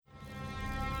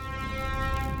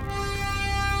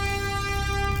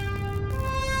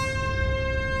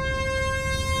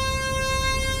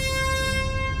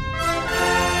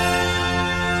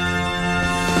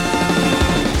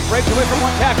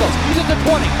tackles. He's at the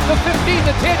 20, the 15,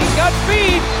 the 10. He's got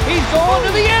speed. He's going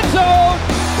to the end zone.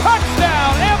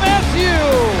 Touchdown, MSU.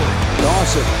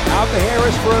 Dawson out to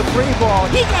Harris for a 3-ball.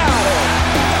 He got it.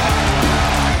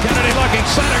 Kennedy looking,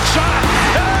 center shot.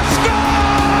 And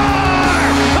score!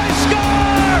 They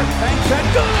score! Banks that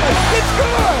good. It's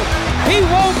good. He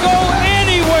won't go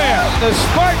anywhere. The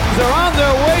Spartans are on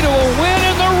their way to a win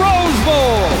in the Rose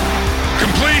Bowl.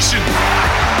 Completion.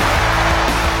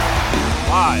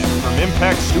 Live from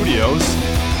Impact Studios,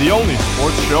 the only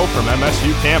sports show from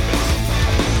MSU campus.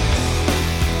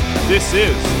 This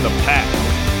is the Pact.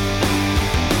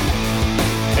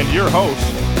 And your host,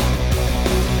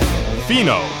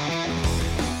 Fino.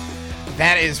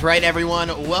 That is right, everyone.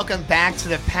 Welcome back to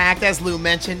the Pact. As Lou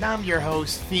mentioned, I'm your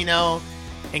host, Fino.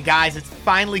 And guys, it's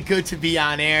finally good to be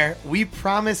on air. We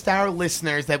promised our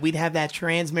listeners that we'd have that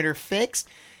transmitter fixed.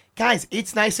 Guys,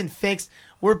 it's nice and fixed.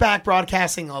 We're back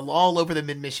broadcasting all over the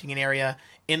mid-Michigan area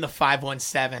in the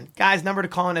 517. Guys, number to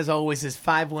call in as always is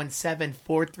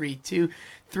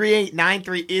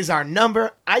 517-432-3893 is our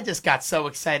number. I just got so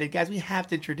excited. Guys, we have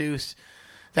to introduce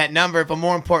that number. But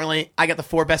more importantly, I got the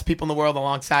 4 best people in the world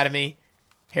alongside of me.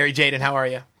 Harry Jaden, how are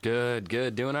you? Good.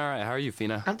 Doing all right. How are you,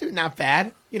 Fina? I'm doing not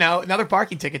bad. You know, another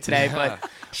parking ticket today, but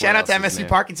shout out to MSU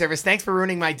Parking Service. Thanks for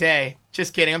ruining my day.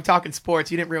 Just kidding. I'm talking sports.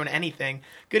 You didn't ruin anything.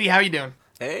 Goody, how are you doing?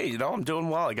 Hey, I'm doing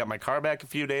well. I got my car back a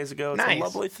few days ago. It's nice. A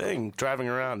lovely thing driving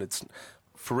around. It's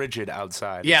frigid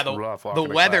outside. Yeah, it's rough the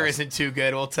weather isn't too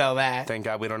good, we'll tell that. Thank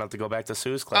God we don't have to go back to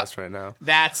Sue's class right now.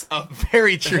 That's a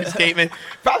very true statement.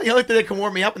 Probably the only thing that can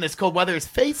warm me up in this cold weather is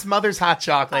Faith's mother's hot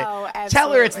chocolate. Oh, absolutely.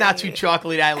 Tell her it's not too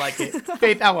chocolatey. I like it.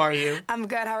 Faith, how are you? I'm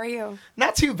good. How are you?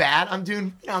 Not too bad. I'm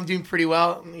doing pretty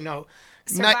well.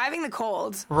 Surviving the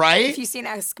cold. Right? If you see an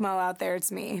Eskimo out there,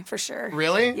 it's me, for sure.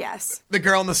 Really? Yes. The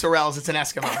girl in the Sorels, it's an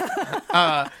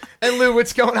Eskimo. And Lou,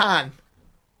 what's going on?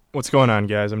 What's going on,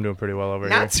 guys? I'm doing pretty well over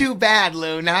here. Not too bad,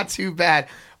 Lou. Not too bad.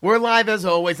 We're live as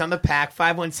always on the Pact.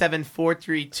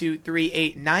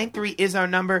 517-432-3893 is our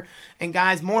number. And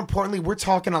guys, more importantly, we're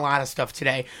talking a lot of stuff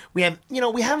today. We haven't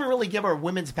really given our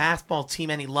women's basketball team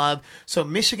any love. So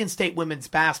Michigan State women's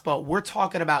basketball, we're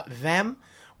talking about them.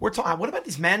 What about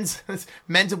these men's and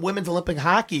women's Olympic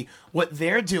hockey? What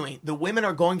they're doing. The women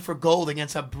are going for gold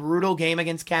against a brutal game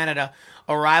against Canada,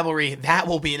 a rivalry. That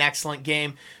will be an excellent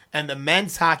game. And the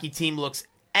men's hockey team looks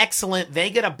excellent. They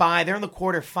get a bye. They're in the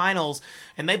quarterfinals,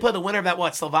 and they play the winner of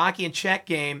that, Slovakia and Czech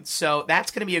game. So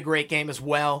that's going to be a great game as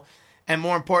well. And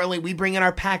more importantly, we bring in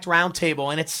our Pact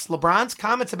roundtable, and it's LeBron's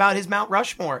comments about his Mount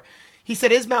Rushmore. He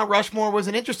said his Mount Rushmore was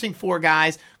an interesting 4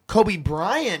 guys. Kobe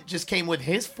Bryant just came with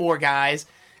his 4 guys.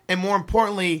 And more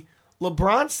importantly,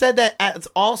 LeBron said that it's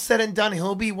all said and done,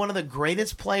 he'll be one of the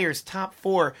greatest players, top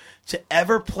 4, to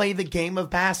ever play the game of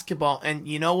basketball. And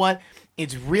you know what?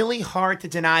 It's really hard to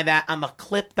deny that on the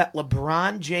clip that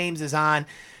LeBron James is on,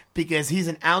 because he's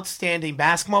an outstanding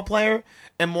basketball player,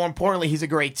 and more importantly, he's a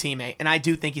great teammate. And I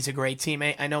do think he's a great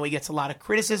teammate. I know he gets a lot of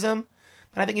criticism,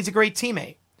 but I think he's a great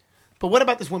teammate. But what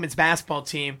about this women's basketball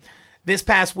team? This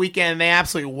past weekend, they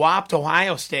absolutely whopped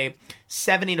Ohio State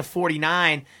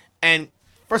 70-49. And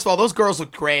first of all, those girls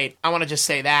looked great. I want to just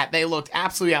say that. They looked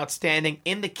absolutely outstanding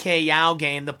in the K-Yow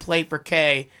game, the play for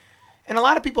K. And a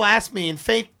lot of people ask me, and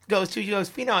Faith goes,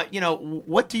 Fino,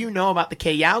 what do you know about the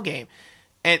K-Yow game?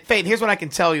 And Faith, here's what I can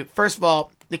tell you. First of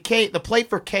all, the play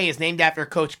for K is named after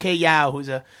Coach K-Yow, who's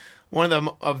a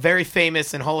very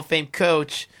famous and Hall of Fame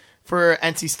coach for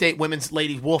NC State Women's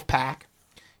Ladies Wolfpack.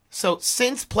 So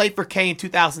since Play for K in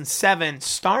 2007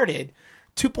 started,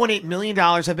 $2.8 million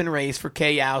have been raised for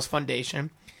K-Yow's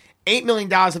foundation. $8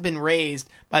 million have been raised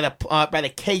by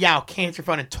the K-Yow Cancer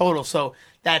Fund in total. So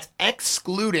that's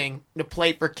excluding the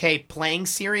Play for K playing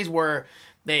series where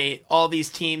all these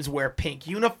teams wear pink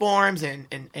uniforms and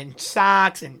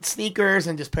socks and sneakers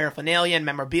and just paraphernalia and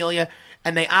memorabilia,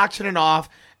 and they auction it off,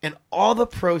 and all the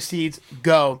proceeds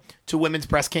go to women's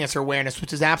breast cancer awareness,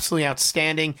 which is absolutely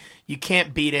outstanding. You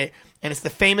can't beat it. And it's the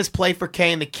famous Play for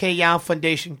K and the K-Yow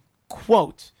Foundation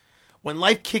quote, "When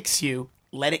life kicks you,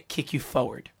 let it kick you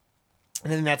forward."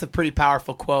 And then that's a pretty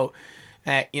powerful quote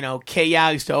that, K-Yow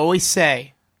used to always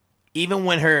say, even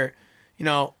when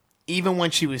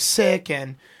she was sick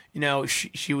and,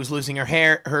 she was losing her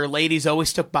hair, her ladies always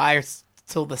stuck by her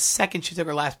till the second she took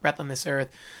her last breath on this earth.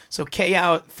 So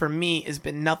K-Yow, for me, has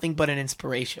been nothing but an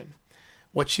inspiration.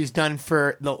 What she's done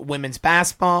for the women's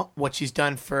basketball, what she's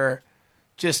done for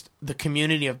just the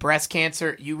community of breast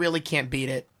cancer, you really can't beat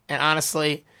it. And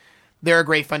honestly, they're a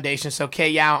great foundation. So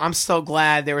K-Yow, I'm so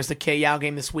glad there was the K-Yow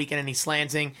game this weekend in East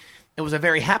Lansing. It was a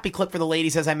very happy clip for the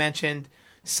ladies, as I mentioned,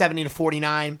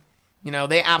 70-49.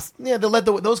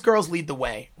 Those girls lead the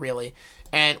way, really.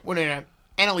 And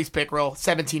Annalise Pickrell,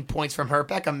 17 points from her.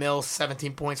 Becca Mills,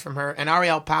 17 points from her. And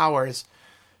Ariel Powers,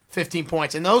 15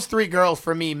 points. And those three girls,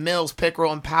 for me, Mills,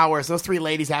 Pickrell, and Powers, those three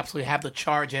ladies absolutely have the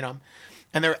charge in them.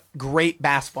 And they're great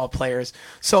basketball players.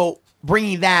 So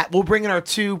bringing that, we'll bring in our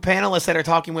two panelists that are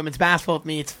talking women's basketball with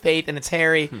me. It's Faith and it's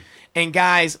Harry. And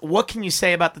guys, what can you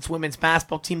say about this women's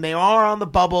basketball team? They are on the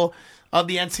bubble of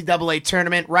the NCAA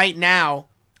tournament right now,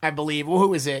 I believe. Well,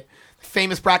 who is it?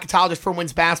 Famous bracketologist for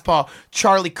women's basketball,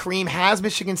 Charlie Cream, has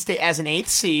Michigan State as an 8th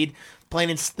seed, playing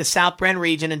in the South Bend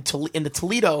region in the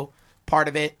Toledo part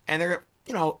of it. And they're,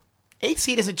 8th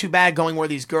seed isn't too bad going where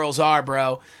these girls are,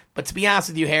 bro. But to be honest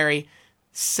with you, Harry,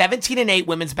 17-8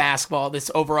 women's basketball,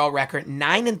 this overall record,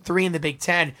 9-3 in the Big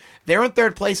Ten. They're in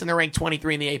 3rd place and they're ranked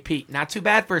 23 in the AP. Not too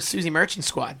bad for a Susie Merchant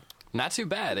squad. Not too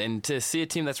bad. And to see a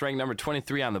team that's ranked number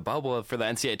 23 on the bubble for the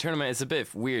NCAA tournament is a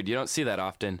bit weird. You don't see that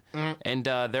often. And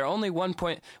they're only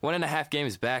 1.5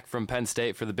 games back from Penn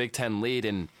State for the Big Ten lead.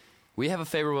 And we have a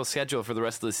favorable schedule for the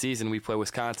rest of the season. We play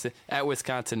Wisconsin,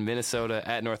 Minnesota,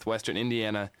 at Northwestern,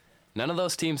 Indiana. None of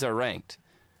those teams are ranked.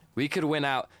 We could win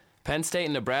out. Penn State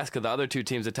and Nebraska, the other two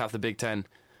teams atop the Big Ten,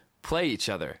 play each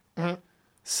other.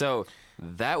 So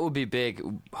that will be big.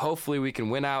 Hopefully we can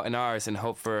win out in ours and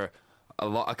hope for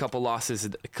a couple losses,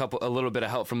 a little bit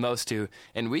of help from those two.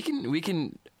 And we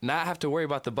can not have to worry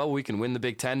about the bubble. We can win the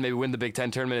Big Ten, maybe win the Big Ten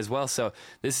tournament as well. So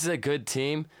this is a good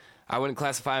team. I wouldn't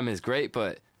classify them as great,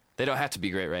 but they don't have to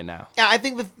be great right now. Yeah, I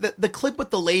think the clip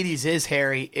with the ladies is,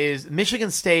 Harry, is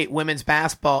Michigan State women's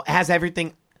basketball has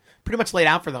everything pretty much laid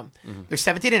out for them. They're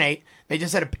 17-8. They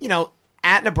just had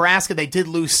at Nebraska, they did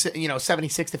lose,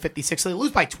 76-56. So they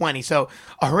lose by 20. So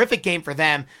a horrific game for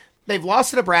them. They've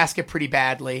lost to Nebraska pretty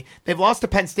badly. They've lost to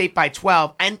Penn State by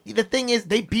 12. And the thing is,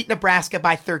 they beat Nebraska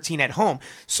by 13 at home.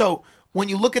 So when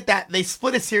you look at that, they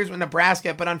split a series with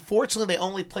Nebraska, but unfortunately they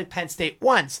only played Penn State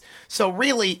once. So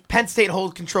really, Penn State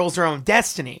controls their own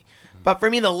destiny. But for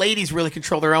me, the ladies really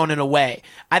control their own in a way.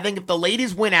 I think if the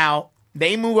ladies win out,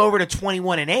 they move over to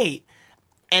 21-8,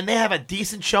 and they have a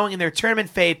decent showing in their tournament,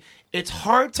 Faith. It's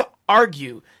hard to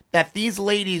argue that these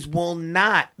ladies will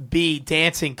not be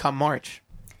dancing come March.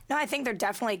 No, I think they're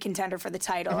definitely a contender for the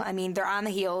title. I mean, they're on the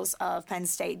heels of Penn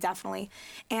State, definitely.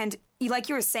 And like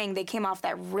you were saying, they came off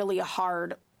that really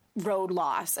hard road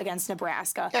loss against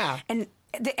Nebraska. Yeah. And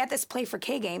at this Play for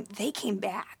K game, they came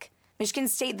back. Michigan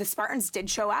State, the Spartans did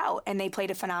show out, and they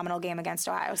played a phenomenal game against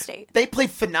Ohio State. They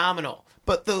played phenomenal.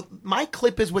 But my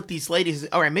clip is with these ladies.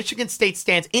 All right, Michigan State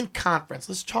stands in conference.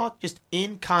 Let's talk just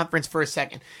in conference for a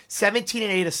second.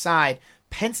 17-8 aside,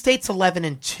 Penn State's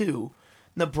 11-2,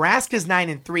 Nebraska's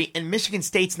 9-3, and Michigan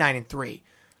State's 9-3.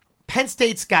 Penn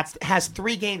State's has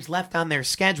 3 games left on their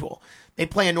schedule. They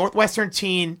play a Northwestern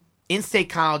team in State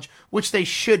College, which they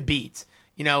should beat.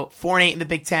 4-8 in the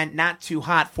Big Ten, not too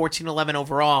hot, 14-11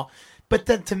 overall. But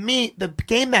then to me, the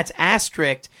game that's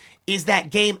asterisked is that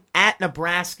game at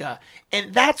Nebraska.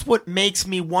 And that's what makes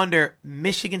me wonder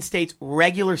Michigan State's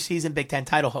regular season Big Ten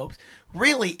title hopes.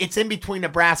 Really, it's in between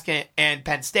Nebraska and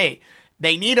Penn State.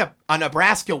 They need a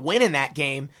Nebraska win in that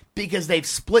game because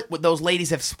those ladies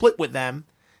have split with them.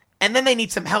 And then they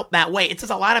need some help that way. It's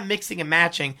just a lot of mixing and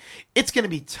matching. It's going to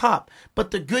be tough. But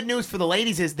the good news for the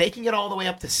ladies is they can get all the way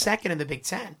up to 2nd in the Big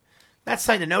Ten. That's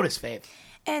something to notice, Faith.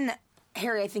 And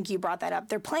Harry, I think you brought that up.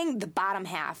 They're playing the bottom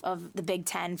half of the Big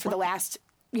Ten for the last,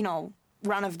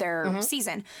 run of their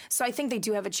season. So I think they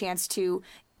do have a chance to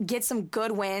get some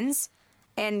good wins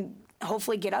and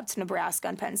hopefully get up to Nebraska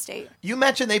and Penn State. You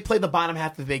mentioned they play the bottom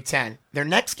half of the Big Ten. Their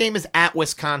next game is at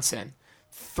Wisconsin.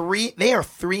 They are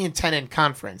 3-10 in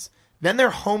conference. Then they're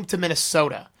home to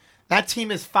Minnesota. That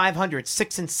team is 500,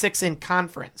 6-6 in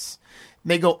conference.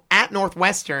 They go at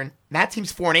Northwestern. That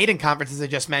team's 4-8 in conference, as I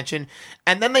just mentioned.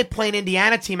 And then they play an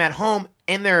Indiana team at home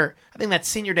in I think that's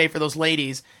senior day for those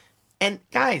ladies. And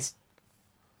guys,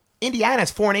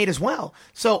 Indiana's 4-8 as well.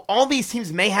 So all these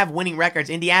teams may have winning records.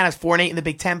 Indiana's 4-8 in the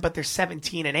Big Ten, but they're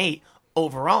 17-8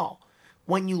 overall.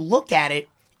 When you look at it,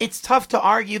 it's tough to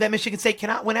argue that Michigan State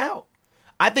cannot win out.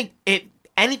 I think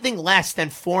anything less than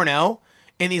 4-0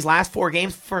 in these last 4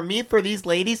 games, for me, for these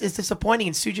ladies, is disappointing,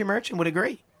 and Suji Merchant would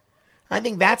agree. I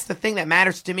think that's the thing that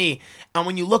matters to me. And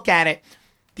when you look at it,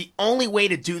 the only way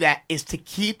to do that is to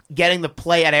keep getting the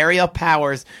play at Ariel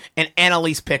Powers and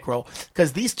Annalise Pickrell.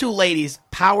 Because these two ladies,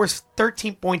 Powers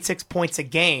 13.6 points a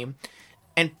game,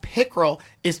 and Pickrell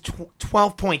is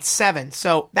 12.7.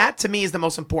 So that, to me, is the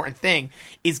most important thing,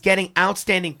 is getting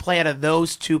outstanding play out of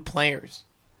those two players.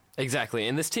 Exactly.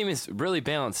 And this team is really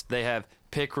balanced. They have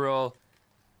Pickrell,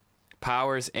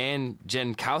 Powers and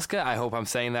Jankowska. I hope I'm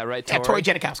saying that right. Tori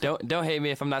Jankowska. Don't hate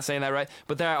me if I'm not saying that right.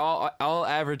 But they're all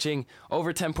averaging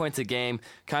over 10 points a game,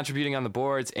 contributing on the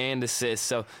boards and assists.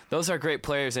 So those are great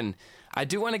players. And I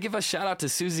do want to give a shout out to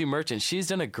Susie Merchant. She's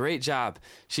done a great job.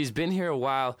 She's been here a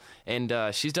while, and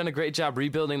she's done a great job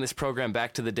rebuilding this program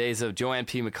back to the days of Joanne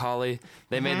P. McCauley.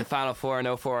 They made the Final Four in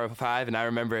 04-05, and I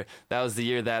remember that was the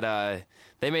year that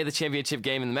they made the championship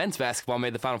game, and the men's basketball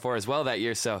made the Final Four as well that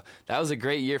year. So that was a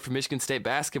great year for Michigan State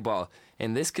basketball,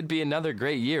 and this could be another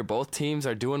great year. Both teams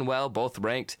are doing well, both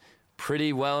ranked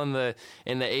pretty well in the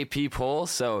AP poll.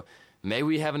 So may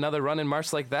we have another run in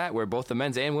March like that, where both the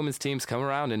men's and women's teams come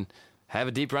around and have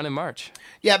a deep run in March.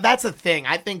 Yeah, that's the thing.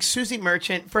 I think Susie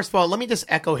Merchant, first of all, let me just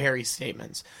echo Harry's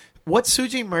statements. What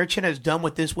Susie Merchant has done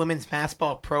with this women's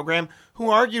basketball program, who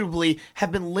arguably have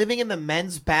been living in the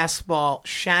men's basketball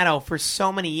shadow for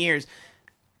so many years.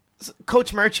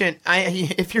 Coach Merchant,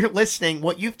 if you're listening,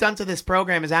 what you've done to this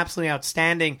program is absolutely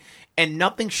outstanding and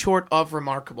nothing short of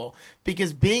remarkable.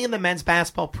 Because being in the men's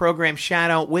basketball program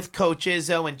shadow with Coach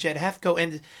Izzo and Jed Hefko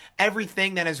and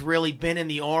everything that has really been in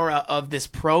the aura of this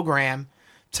program,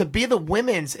 to be the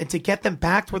women's and to get them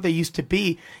back to where they used to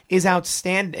be is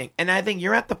outstanding. And I think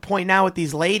you're at the point now with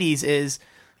these ladies is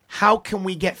how can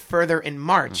we get further in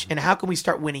March? And how can we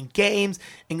start winning games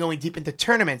and going deep into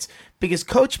tournaments? Because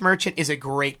Coach Merchant is a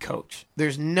great coach.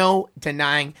 There's no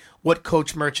denying what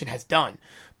Coach Merchant has done.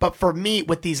 But for me,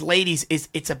 with these ladies,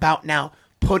 it's about now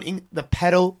putting the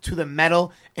pedal to the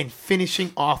metal and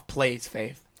finishing off plays,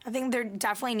 Faith. I think they're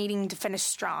definitely needing to finish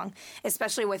strong,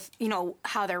 especially with,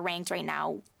 how they're ranked right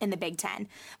now in the Big Ten.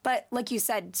 But like you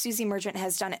said, Susie Merchant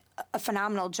has done a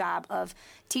phenomenal job of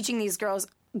teaching these girls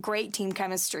great team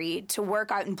chemistry, to work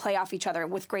out and play off each other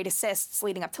with great assists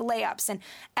leading up to layups and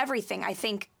everything. I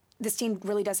think this team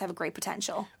really does have a great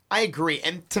potential. I agree.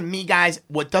 And to me, guys,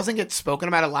 what doesn't get spoken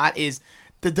about a lot is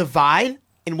the divide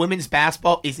in women's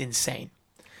basketball is insane.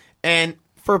 And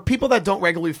for people that don't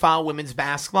regularly follow women's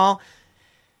basketball,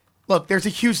 look, there's a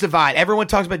huge divide. Everyone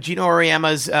talks about Gino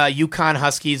Auriemma's UConn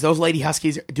Huskies. Those Lady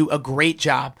Huskies do a great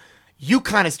job.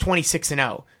 UConn is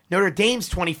 26-0. Notre Dame's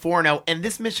 24-0. And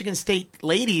this Michigan State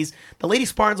ladies, the Lady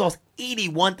Spartans lost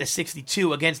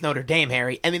 81-62 against Notre Dame,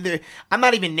 Harry. I mean, I'm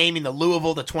not even naming the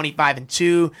Louisville, the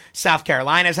 25-2. South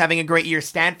Carolina's having a great year.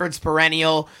 Stanford's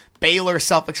perennial. Baylor,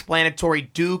 self-explanatory.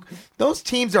 Duke. Those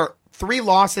teams are 3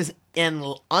 losses and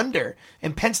under.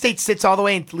 And Penn State sits all the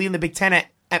way and leading the Big Ten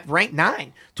at rank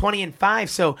 9, 20-5.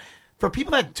 So for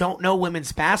people that don't know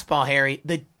women's basketball, Harry,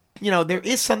 there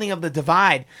is something of the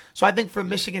divide. So I think for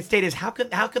Michigan State is how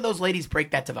can those ladies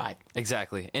break that divide?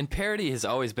 Exactly. And parity has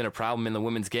always been a problem in the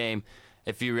women's game.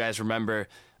 If you guys remember,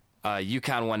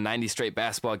 UConn won 90 straight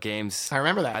basketball games. I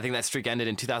remember that. I think that streak ended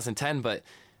in 2010, but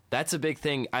that's a big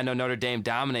thing. I know Notre Dame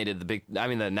dominated the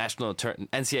national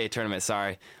NCAA tournament,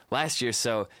 last year.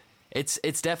 So there's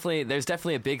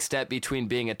definitely a big step between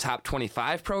being a top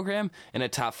 25 program and a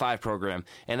top 5 program,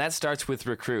 and that starts with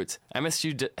recruits.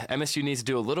 MSU needs to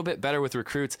do a little bit better with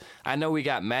recruits. I know we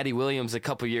got Maddie Williams a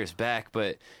couple years back,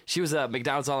 but she was a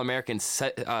McDonald's All-American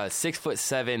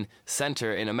 6'7"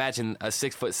 center, and imagine a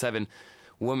 6'7"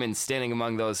 woman standing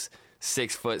among those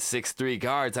 6'6'3"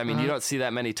 guards. I mean, you don't see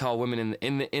that many tall women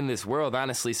in this world,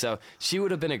 honestly. So she would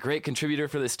have been a great contributor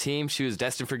for this team. She was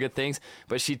destined for good things,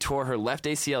 but she tore her left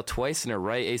ACL twice and her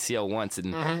right ACL once,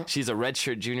 and she's a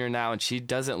redshirt junior now, and she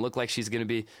doesn't look like she's going to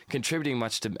be contributing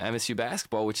much to MSU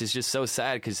basketball, which is just so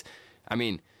sad because, I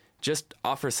mean, just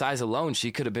off her size alone,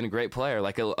 she could have been a great player.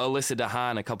 Like Alyssa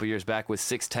DeHaan a couple years back was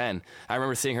 6'10". I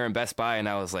remember seeing her in Best Buy, and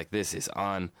I was like, this is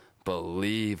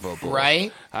unbelievable.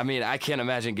 Right? I mean, I can't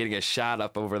imagine getting a shot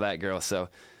up over that girl. So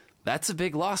that's a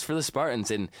big loss for the Spartans,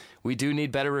 and we do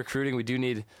need better recruiting. We do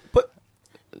need... But,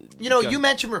 you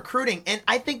mentioned recruiting, and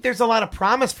I think there's a lot of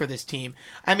promise for this team.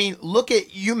 I mean,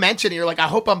 you mentioned it, you're like, I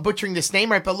hope I'm butchering this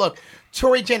name right, but look,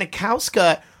 Tori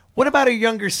Janikowska, what about her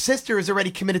younger sister is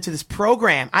already committed to this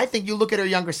program? I think you look at her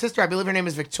younger sister, I believe her name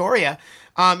is Victoria.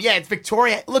 It's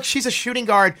Victoria. Look, she's a shooting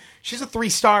guard. She's a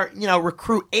 3-star,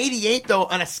 recruit. 88, though,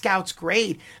 on a scout's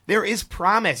grade. There is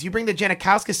promise. You bring the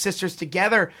Janikowska sisters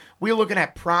together, we're looking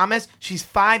at promise. She's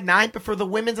 5'9", but for the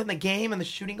women's in the game and the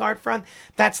shooting guard front,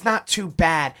 that's not too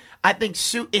bad. I think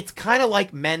it's kind of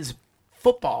like men's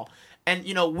football. And,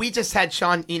 we just had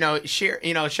Sean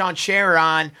Scherer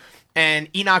on, and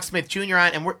Enoch Smith Jr.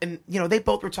 on, and they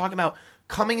both were talking about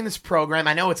coming in this program.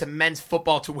 I know it's a men's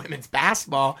football to women's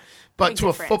basketball, but Big to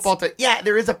difference. a football to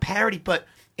there is a parity, but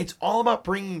it's all about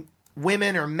bringing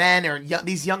women or men or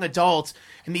these young adults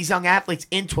and these young athletes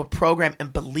into a program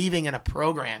and believing in a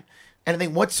program. And I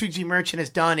think what Susie Merchant has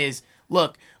done is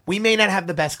look, we may not have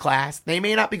the best class. They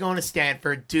may not be going to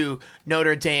Stanford, Duke,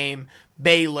 Notre Dame,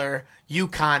 Baylor,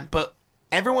 UConn, but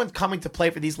everyone's coming to play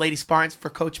for these Lady Spartans for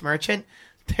Coach Merchant.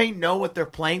 They know what they're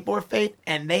playing for, Faith,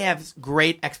 and they have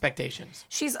great expectations.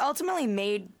 She's ultimately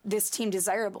made this team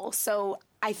desirable. So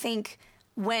I think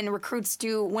when recruits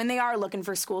when they are looking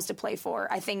for schools to play for,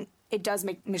 I think it does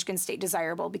make Michigan State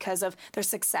desirable because of their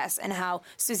success and how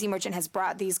Susie Merchant has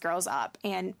brought these girls up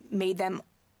and made them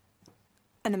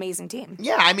an amazing team.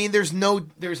 Yeah, I mean, there's no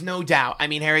doubt. I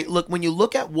mean, Harry, look, when you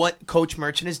look at what Coach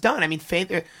Merchant has done, I mean,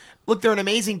 Faith, look, they're an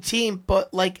amazing team,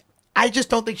 but like, I just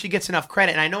don't think she gets enough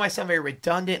credit. And I know I sound very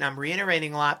redundant and I'm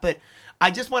reiterating a lot, but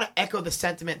I just want to echo the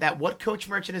sentiment that what Coach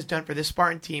Merchant has done for this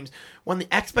Spartan teams, when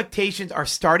the expectations are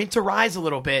starting to rise a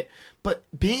little bit, but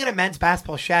being in a men's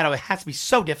basketball shadow, it has to be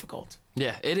so difficult.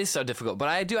 Yeah, it is so difficult. But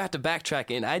I do have to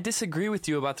backtrack, and I disagree with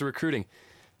you about the recruiting.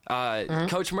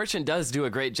 Coach Merchant does do a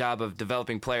great job of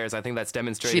developing players. I think that's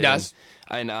demonstrated. She does.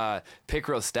 In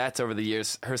Pickrell's stats over the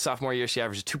years. Her sophomore year, she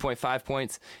averaged 2.5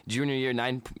 points. Junior year,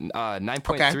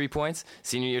 9.3 points.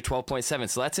 Senior year, 12.7.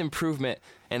 So that's improvement,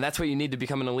 and that's what you need to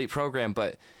become an elite program.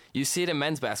 But you see it in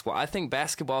men's basketball. I think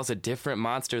basketball is a different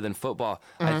monster than football.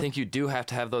 I think you do have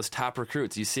to have those top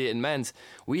recruits. You see it in men's.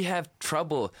 We have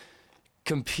trouble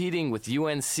competing with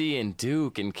UNC and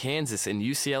Duke and Kansas and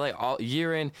UCLA all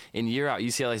year in and year out.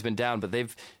 UCLA's been down, but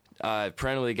they've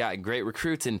perennially got great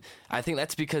recruits, and I think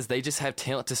that's because they just have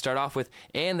talent to start off with,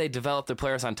 and they develop their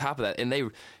players on top of that, and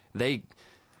they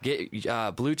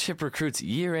get blue chip recruits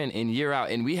year in and year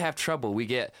out, and we have trouble. We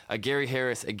get a Gary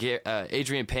Harris,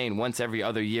 Adrian Payne once every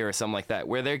other year or something like that,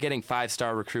 where they're getting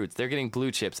 5-star recruits. They're getting blue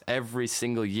chips every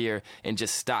single year and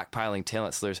just stockpiling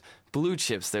talent. So there's blue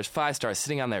chips, there's 5-stars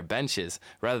sitting on their benches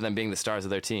rather than being the stars of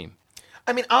their team.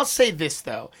 I mean, I'll say this,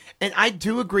 though, and I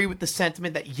do agree with the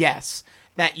sentiment that, yes,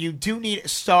 that you do need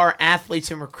star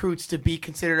athletes and recruits to be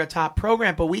considered a top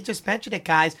program, but we just mentioned it,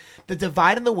 guys. The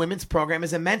divide in the women's program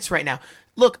is immense right now.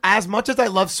 Look, as much as I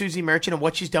love Susie Merchant and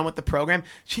what she's done with the program,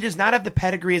 she does not have the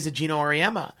pedigree as a Gina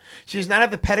Auriemma. She does not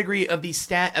have the pedigree of the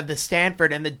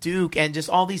Stanford and the Duke and just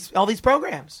all these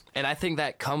programs. And I think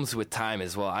that comes with time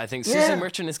as well. I think Susie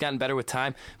Merchant has gotten better with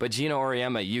time, but Gina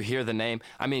Auriemma, you hear the name.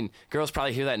 I mean, girls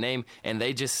probably hear that name and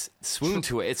they just swoon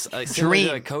to it. It's like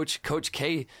similar to Coach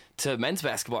K to men's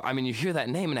basketball. I mean, you hear that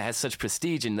name and it has such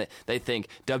prestige, and they think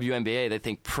WNBA, they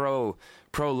think pro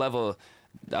level.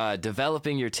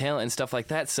 Developing your talent and stuff like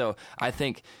that. So I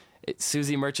think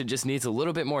Susie Merchant just needs a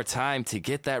little bit more time to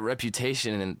get that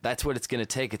reputation, and that's what it's going to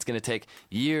take. It's going to take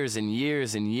years and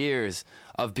years and years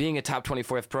of being a top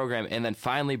 24th program and then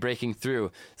finally breaking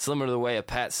through, similar to the way a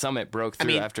Pat Summitt broke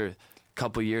through after a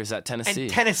couple years at Tennessee.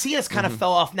 And Tennessee has kind of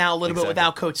fell off now a little bit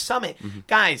without Coach Summitt.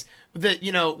 Guys, with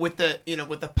the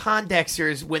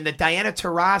Pondexters, when the Diana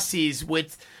Taurasi's,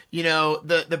 with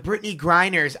the Brittany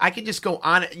Griners, I can just go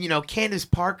on, Candace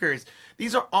Parkers.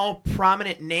 These are all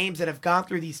prominent names that have gone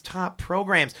through these top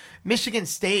programs. Michigan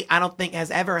State, I don't think,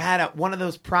 has ever had one of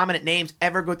those prominent names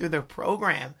ever go through their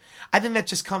program. I think that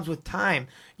just comes with time.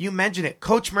 You mentioned it.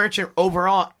 Coach Merchant,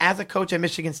 overall, as a coach at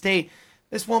Michigan State,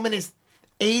 this woman is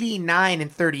 89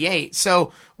 and 38.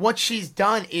 So what she's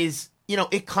done is,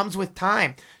 it comes with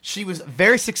time. She was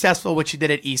very successful what she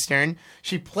did at Eastern.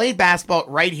 She played basketball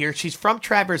right here. She's from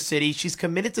Traverse City. She's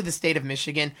committed to the state of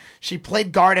Michigan. She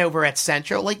played guard over at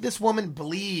Central. Like, this woman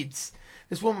bleeds.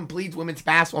 This woman bleeds women's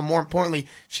basketball. More importantly,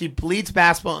 she bleeds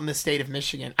basketball in the state of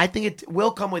Michigan. I think it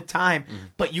will come with time,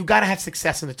 but you got to have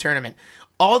success in the tournament.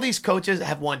 All these coaches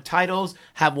have won titles,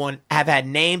 have had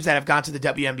names that have gone to the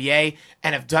WNBA,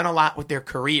 and have done a lot with their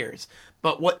careers.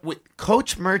 But what with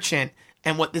Coach Merchant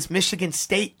and what this Michigan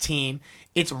State team,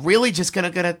 it's really just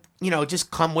gonna just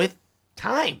come with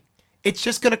time. It's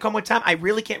just gonna come with time. I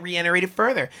really can't reiterate it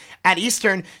further. At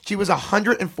Eastern, she was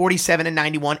 147 and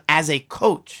 91 as a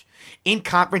coach. In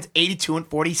conference, 82 and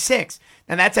 46.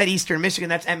 Now that's at Eastern Michigan.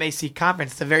 That's MAC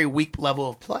conference. It's a very weak level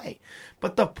of play.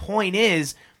 But the point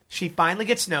is, she finally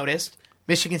gets noticed.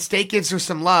 Michigan State gives her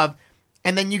some love,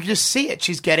 and then you just see it.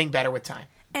 She's getting better with time.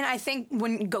 And I think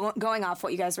when going off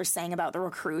what you guys were saying about the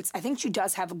recruits, I think she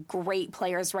does have great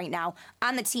players right now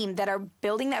on the team that are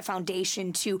building that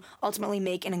foundation to ultimately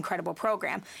make an incredible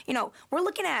program. We're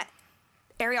looking at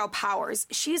Ariel Powers.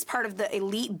 She's part of the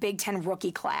elite Big Ten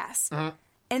rookie class.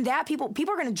 And that people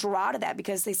are going to draw to that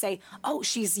because they say, oh,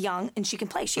 she's young and she can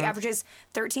play. She averages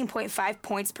 13.5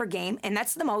 points per game, and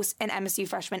that's the most an MSU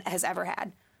freshman has ever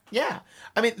had. Yeah.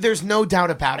 I mean, there's no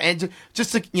doubt about it. And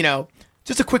just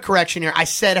a quick correction here. I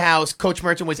said how Coach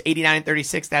Merchant was 89 and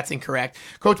 36. That's incorrect.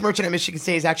 Coach Merchant at Michigan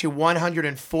State is actually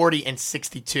 140 and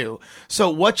 62. So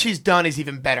what she's done is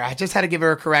even better. I just had to give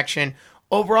her a correction.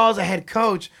 Overall, as a head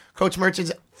coach, Coach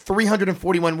Merchant's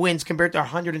 341 wins compared to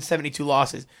 172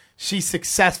 losses. She's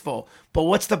successful. But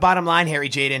what's the bottom line, Harry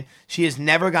Jaden? She has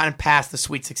never gotten past the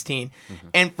Sweet 16.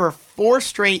 And for 4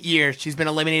 straight years, she's been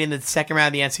eliminated in the second round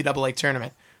of the NCAA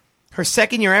tournament. Her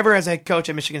second year ever as a head coach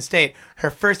at Michigan State, her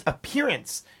first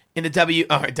appearance in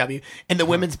the in the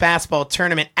women's basketball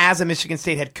tournament as a Michigan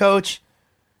State head coach,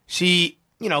 she,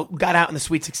 got out in the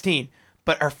Sweet 16.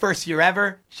 But her first year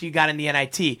ever, she got in the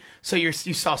NIT. So you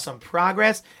saw some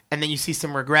progress, and then you see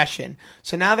some regression.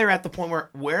 So now they're at the point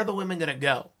where are the women going to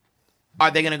go?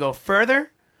 Are they going to go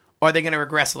further, or are they going to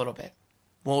regress a little bit?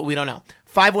 Well, we don't know.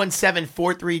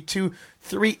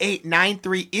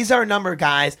 517-432-3893 is our number,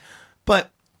 guys. But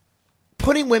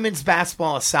putting women's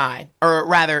basketball aside, or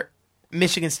rather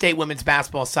Michigan State women's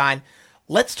basketball aside,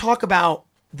 let's talk about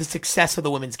the success of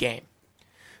the women's game.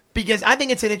 Because I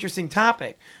think it's an interesting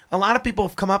topic. A lot of people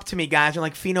have come up to me, guys, and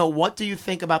like, Fino, what do you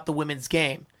think about the women's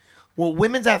game? Will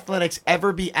women's athletics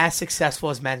ever be as successful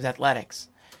as men's athletics?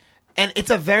 And it's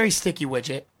a very sticky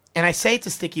widget. And I say it's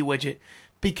a sticky widget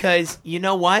because, you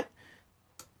know what?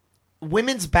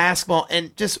 Women's basketball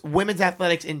and just women's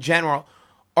athletics in general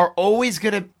are always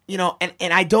going to,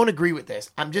 and I don't agree with this.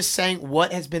 I'm just saying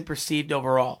what has been perceived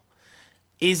overall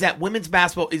is that women's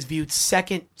basketball is viewed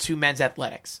second to men's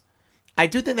athletics. I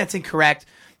do think that's incorrect,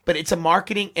 but it's a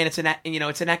marketing and it's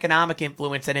an economic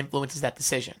influence that influences that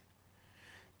decision.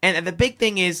 And the big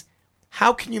thing is,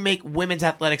 how can you make women's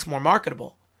athletics more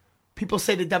marketable? People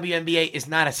say the WNBA is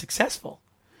not as successful.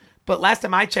 But last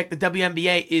time I checked, the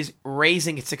WNBA is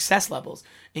raising its success levels.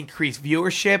 Increased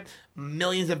viewership,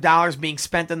 millions of dollars being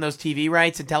spent on those TV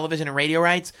rights and television and radio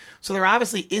rights. So there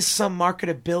obviously is some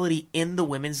marketability in the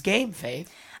women's game,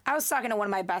 Faith. I was talking to one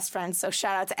of my best friends, so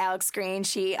shout out to Alex Green.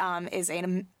 She is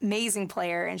an amazing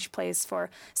player, and she plays for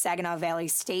Saginaw Valley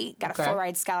State. Got a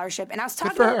full-ride scholarship, and I was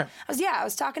talking to her. I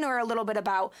was talking to her a little bit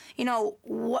about,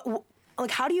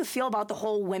 how do you feel about the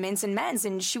whole women's and men's?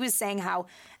 And she was saying how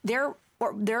their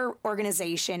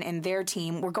organization and their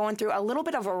team were going through a little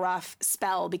bit of a rough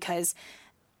spell because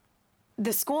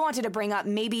the school wanted to bring up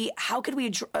maybe how could we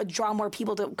draw more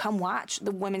people to come watch the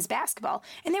women's basketball.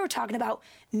 And they were talking about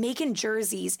making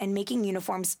jerseys and making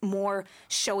uniforms more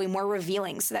showy, more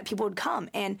revealing so that people would come.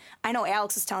 And I know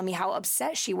Alex was telling me how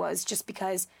upset she was just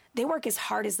because they work as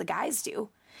hard as the guys do.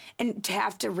 And to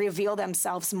have to reveal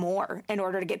themselves more in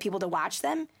order to get people to watch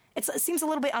them, it seems a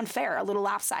little bit unfair, a little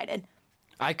lopsided.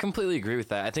 I completely agree with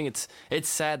that. I think it's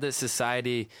sad that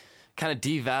society kind of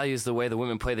devalues the way the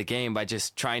women play the game by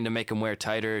just trying to make them wear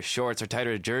tighter shorts or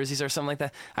tighter jerseys or something like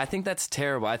that. I think that's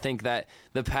terrible. I think that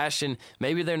the passion,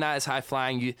 maybe they're not as high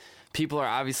flying. People are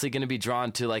obviously going to be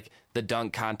drawn to like the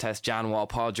dunk contest, John Wall,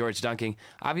 Paul George dunking.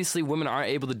 Obviously, women aren't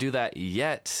able to do that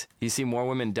yet. You see more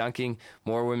women dunking,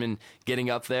 more women getting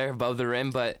up there above the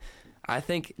rim, but I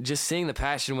think just seeing the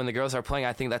passion when the girls are playing,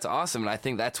 I think that's awesome. And I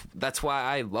think that's why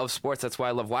I love sports. That's why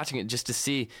I love watching it, just to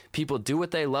see people do what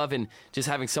they love and just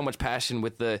having so much passion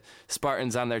with the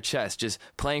Spartans on their chest, just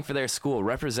playing for their school,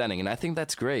 representing. And I think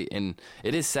that's great. And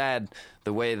it is sad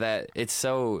the way that it's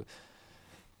so...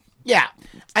 Yeah.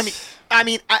 I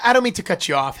mean, I don't mean to cut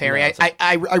you off, Harry. No,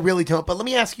 I really don't. But let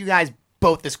me ask you guys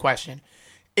both this question.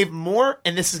 If more,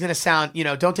 and this is going to sound,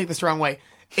 don't take this the wrong way.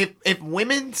 If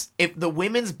the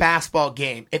women's basketball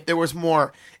game, if there was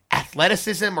more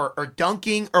athleticism or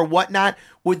dunking or whatnot,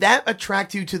 would that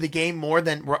attract you to the game more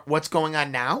than what's going on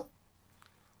now?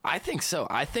 I think so.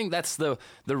 I think that's the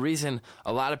reason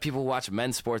a lot of people watch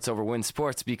men's sports over women's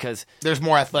sports, because there's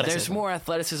more athleticism. It's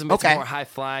more high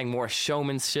flying, more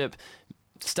showmanship.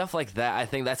 Stuff like that, I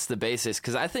think that's the basis.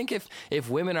 Because I think if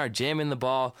women are jamming the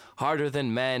ball harder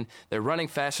than men, they're running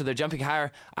faster, they're jumping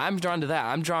higher, I'm drawn to that.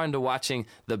 I'm drawn to watching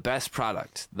the best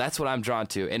product. That's what I'm drawn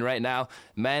to. And right now,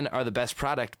 men are the best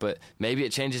product, but maybe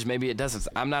it changes, maybe it doesn't.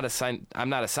 I'm not a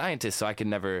scientist, so I could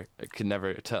never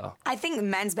tell. I think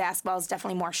men's basketball is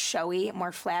definitely more showy,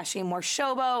 more flashy, more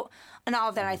showboat, and all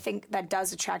of that. I think that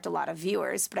does attract a lot of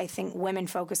viewers, but I think women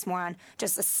focus more on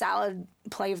just a solid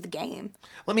play of the game.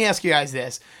 Let me ask you guys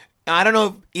this. I don't know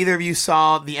if either of you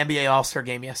saw the NBA All-Star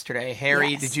game yesterday. Harry,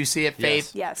 yes. Did you see it,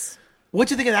 Faith? Yes. What'd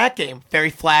you think of that game?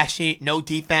 Very flashy, no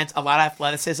defense, a lot of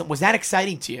athleticism. Was that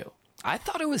exciting to you? I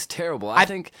thought it was terrible. I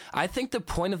think the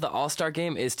point of the All-Star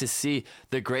game is to see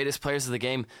the greatest players of the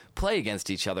game play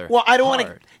against each other. Well, I don't want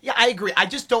to... Yeah, I agree. I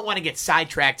just don't want to get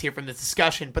sidetracked here from this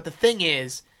discussion. But the thing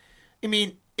is,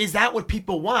 is that what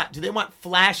people want? Do they want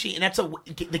flashy? And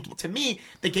to me,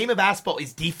 the game of basketball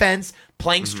is defense,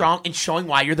 playing strong, and showing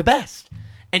why you're the best.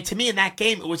 And to me, in that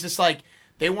game, it was just like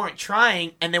They weren't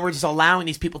trying, and they were just allowing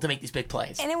these people to make these big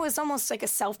plays. And it was almost like a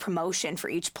self-promotion for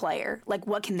each player. Like,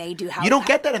 what can they do? You don't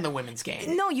get that in the women's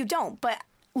game. No, you don't. But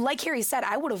like Harry said,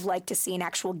 I would have liked to see an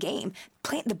actual game.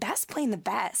 Playing the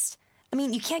best. I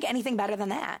mean, you can't get anything better than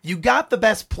that. You got the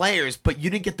best players, but you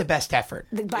didn't get the best effort.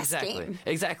 The best game.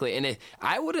 Exactly. And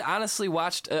I would have honestly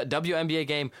watched a WNBA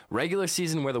game, regular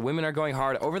season, where the women are going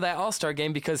hard over that All-Star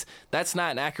game, because that's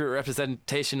not an accurate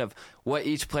representation of what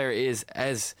each player is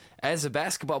as a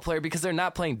basketball player, because they're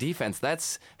not playing defense.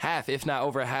 That's half, if not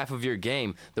over half of your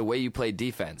game, the way you play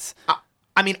defense.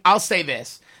 I mean, I'll say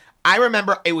this. I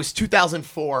remember it was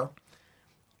 2004.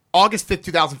 August 5th,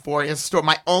 2004, in store.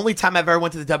 My only time I've ever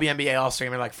went to the WNBA All-Star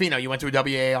game. They're like, Fino, you went to a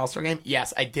WNBA All-Star game?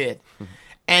 Yes, I did.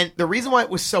 And the reason why it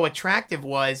was so attractive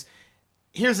was,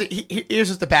 here's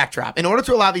just the backdrop. In order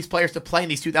to allow these players to play in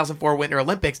these 2004 Winter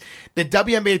Olympics, the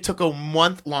WNBA took a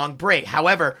month-long break.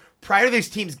 However, prior to these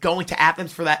teams going to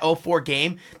Athens for that 2004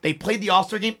 game, they played the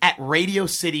All-Star game at Radio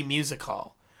City Music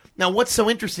Hall. Now, what's so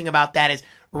interesting about that is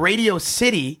Radio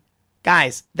City,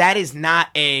 guys, that is not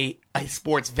a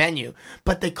sports venue,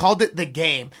 but they called it the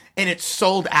game, and it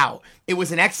sold out. It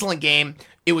was an excellent game.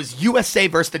 It was USA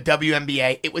versus the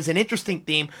WNBA. It was an interesting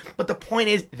theme, but the point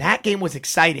is that game was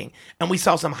exciting, and we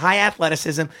saw some high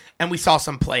athleticism, and we saw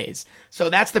some plays. So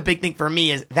that's the big thing for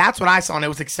me, is that's what I saw, and it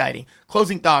was exciting.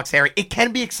 Closing thoughts, Harry. It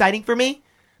can be exciting for me,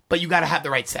 but you got to have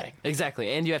the right setting.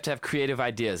 Exactly, and you have to have creative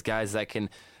ideas, guys or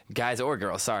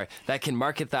girls, that can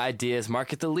market the ideas,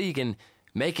 market the league, and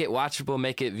make it watchable,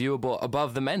 make it viewable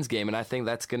above the men's game, and I think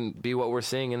that's going to be what we're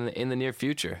seeing in the near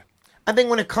future. I think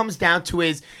when it comes down to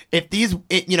is if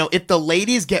the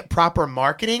ladies get proper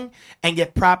marketing and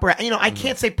get proper, I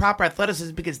can't say proper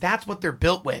athleticism because that's what they're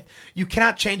built with. You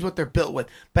cannot change what they're built with.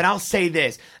 But I'll say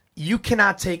this. You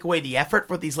cannot take away the effort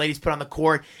what these ladies put on the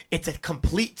court. It's a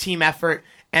complete team effort,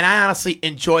 and I honestly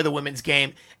enjoy the women's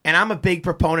game, and I'm a big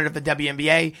proponent of the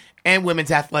WNBA and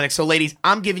women's athletics. So, ladies,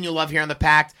 I'm giving you love here on the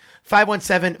Pact.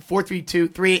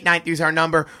 517-432-3893 is our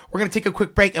number. We're going to take a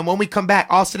quick break, and when we come back,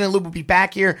 Austin and Lou will be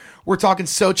back here. We're talking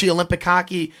Sochi, Olympic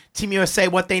hockey, Team USA,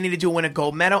 what they need to do to win a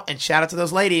gold medal, and shout out to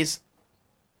those ladies.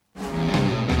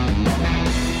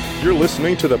 You're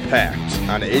listening to The Pact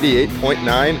on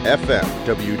 88.9 FM,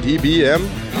 WDBM,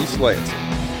 East Lansing.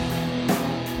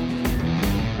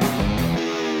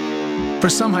 For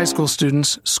some high school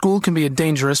students, school can be a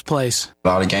dangerous place. A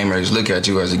lot of gamers look at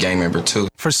you as a gang member, too.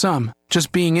 For some,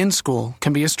 just being in school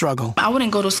can be a struggle. I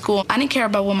wouldn't go to school. I didn't care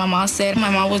about what my mom said. My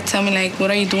mom would tell me,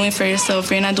 what are you doing for yourself?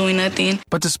 You're not doing nothing.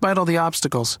 But despite all the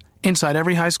obstacles, inside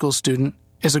every high school student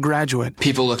is a graduate.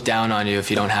 People look down on you if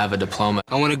you don't have a diploma.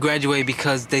 I want to graduate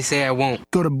because they say I won't.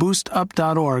 Go to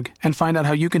boostup.org and find out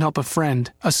how you can help a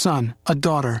friend, a son, a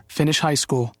daughter finish high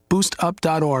school.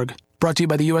 Boostup.org. Brought to you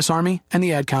by the U.S. Army and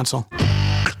the Ad Council.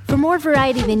 For more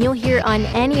variety than you'll hear on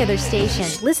any other station,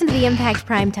 listen to the Impact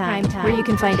Primetime, where you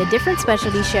can find a different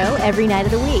specialty show every night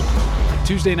of the week.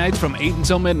 Tuesday nights from 8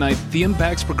 until midnight, the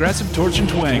Impact's Progressive Torch and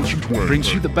Twang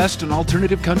brings you the best in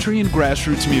alternative country and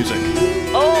grassroots music.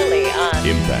 Only on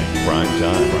Impact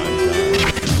Primetime.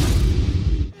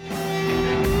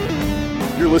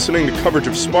 You're listening to coverage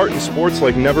of Spartan sports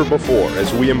like never before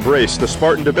as we embrace the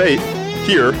Spartan debate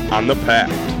here on The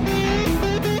Pact.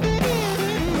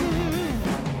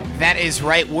 That is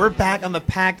right. We're back on the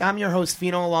Pact. I'm your host,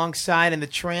 Fino, alongside, and the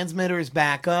transmitter is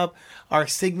back up. Our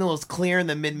signal is clear in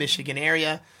the mid-Michigan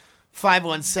area.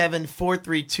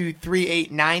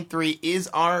 517-432-3893 is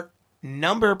our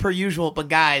number per usual. But,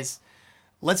 guys,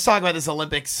 let's talk about this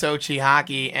Olympics Sochi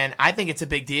hockey, and I think it's a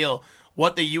big deal.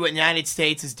 What the United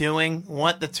States is doing,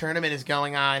 what the tournament is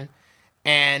going on,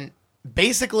 and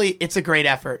basically it's a great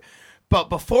effort. But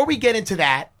before we get into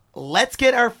that, let's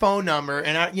get our phone number,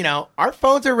 and our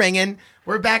phones are ringing.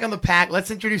 We're back on the Pact. Let's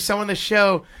introduce someone on the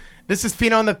show. This is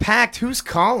Fino on the Pact. Who's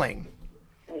calling?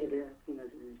 Hey there, Fino.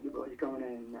 This is your boys going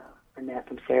in Matt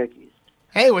from Syracuse.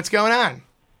 Hey, what's going on?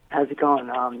 How's it going?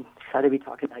 Excited to be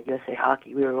talking about USA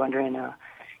hockey. We were wondering your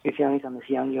feelings on this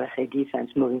young USA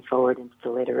defense moving forward into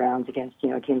the later rounds against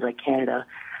teams like Canada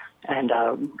and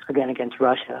again against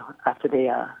Russia. After they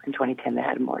in 2010 they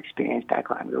had a more experienced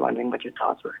backline. We were wondering what your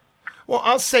thoughts were. Well,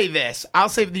 I'll say this.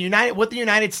 What the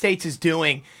United States is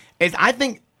doing is, I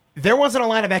think there wasn't a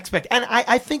lot of and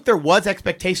I think there was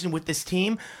expectation with this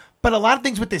team, but a lot of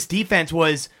things with this defense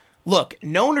was, look,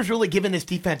 no one was really giving this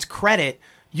defense credit.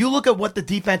 You look at what the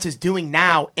defense is doing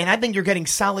now, and I think you're getting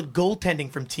solid goaltending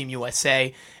from Team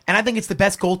USA, and I think it's the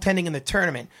best goaltending in the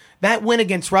tournament. That win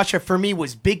against Russia, for me,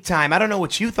 was big time. I don't know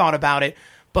what you thought about it,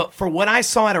 But for what I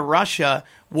saw out of Russia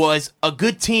was a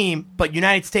good team, but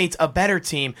United States a better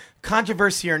team.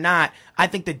 Controversy or not, I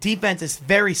think the defense is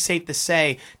very safe to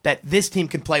say that this team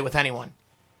can play with anyone.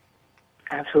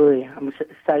 Absolutely. I'm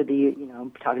excited to be,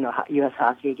 talking about U.S.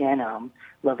 hockey again.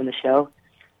 Loving the show.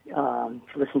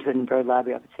 Listen to it in Bird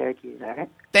Library up at Syracuse, all right?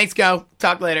 Thanks, Go.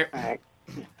 Talk later. All right.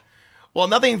 Well,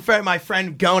 nothing for my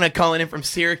friend Gona calling in from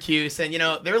Syracuse. And,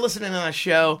 they're listening on the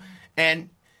show. And,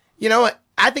 you know what?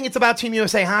 I think it's about Team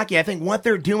USA hockey. I think what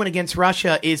they're doing against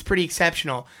Russia is pretty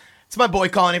exceptional. It's my boy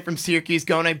calling in from Syracuse,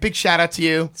 Gona. Big shout out to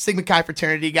you. Sigma Chi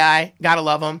fraternity guy. Gotta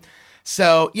love him.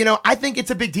 So, I think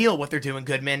it's a big deal what they're doing,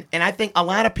 Goodman. And I think a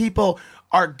lot of people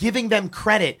are giving them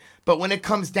credit. But when it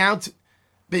comes down to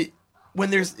when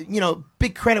there's,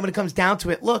 big credit when it comes down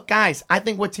to it, look, guys, I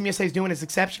think what Team USA is doing is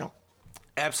exceptional.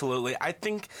 Absolutely. I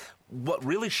think what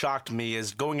really shocked me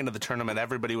is going into the tournament,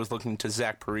 everybody was looking to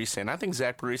Zach Parise, and I think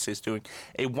Zach Parise is doing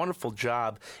a wonderful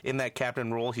job in that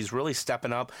captain role. He's really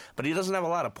stepping up, but he doesn't have a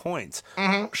lot of points.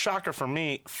 Shocker for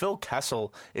me, Phil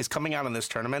Kessel is coming out in this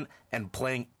tournament and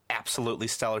playing absolutely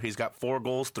stellar. He's got 4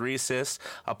 goals, 3 assists,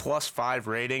 a +5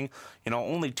 rating,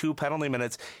 only 2 penalty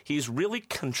minutes. He's really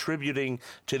contributing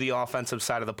to the offensive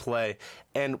side of the play.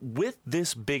 And with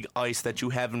this big ice that you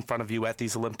have in front of you at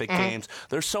these Olympic Games,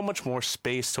 there's so much more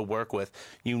space to work with.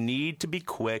 You need to be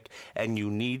quick, and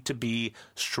you need to be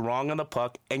strong on the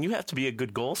puck, and you have to be a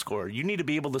good goal scorer. You need to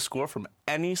be able to score from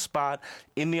any spot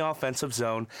in the offensive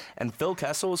zone, and Phil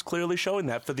Kessel is clearly showing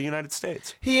that for the United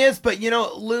States. He is, but,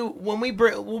 Lou, when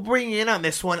we'll bring you in on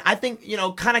this one, I think,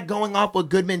 kind of going off what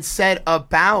Goodman said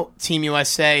about Team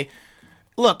USA,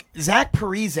 look, Zach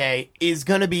Parise is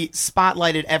going to be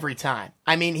spotlighted every time.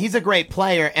 I mean, he's a great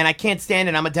player, and I can't stand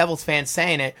it. I'm a Devils fan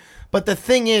saying it. But the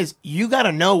thing is, you got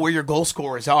to know where your goal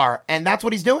scorers are, and that's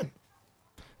what he's doing.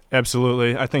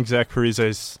 Absolutely. I think Zach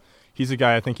Parise, he's a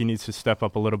guy I think he needs to step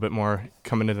up a little bit more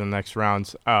coming into the next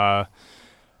rounds.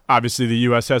 Obviously, the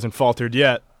U.S. hasn't faltered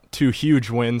yet. 2 huge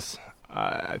wins.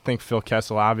 I think Phil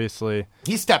Kessel, obviously.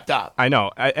 He stepped up. I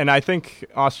know. And I think,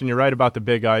 Austin, you're right about the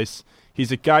big ice.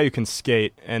 He's a guy who can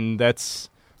skate, and that's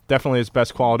definitely his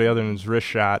best quality other than his wrist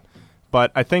shot.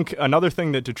 But I think another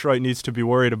thing that Detroit needs to be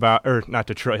worried about, or not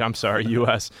Detroit, I'm sorry,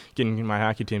 U.S., getting my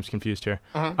hockey teams confused here.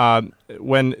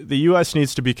 When the U.S.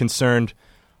 needs to be concerned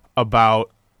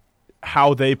about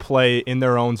how they play in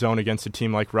their own zone against a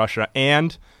team like Russia,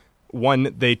 and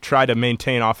when they try to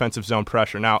maintain offensive zone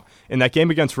pressure. Now, in that game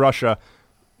against Russia,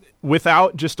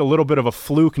 without just a little bit of a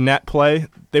fluke net play,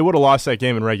 they would have lost that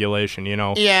game in regulation,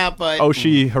 Yeah, but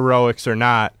Oshie heroics or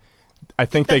not, I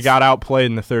think they got outplayed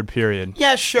in the third period.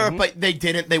 Yeah, sure, but they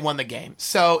didn't. They won the game.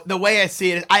 So the way I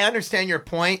see it is, I understand your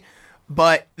point,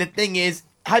 but the thing is,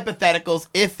 hypotheticals,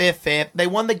 if, they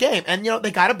won the game. And,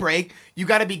 they got to break. You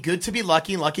got to be good to be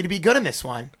lucky and lucky to be good in this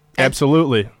one.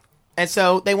 Absolutely. And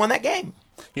so they won that game.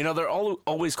 They're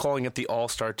always calling it the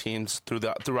all-star teams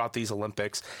throughout these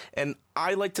Olympics. And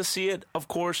I like to see it, of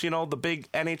course, the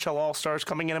big NHL all-stars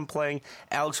coming in and playing.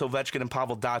 Alex Ovechkin and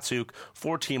Pavel Datsyuk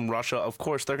for Team Russia. Of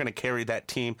course, they're going to carry that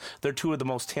team. They're 2 of the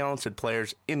most talented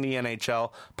players in the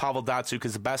NHL. Pavel Datsyuk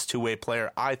is the best two-way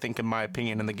player, I think, in my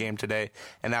opinion, in the game today.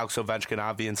 And Alex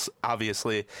Ovechkin,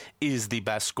 obviously, is the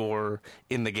best scorer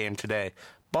in the game today.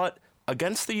 But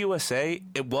against the USA,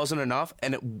 it wasn't enough,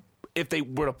 and if they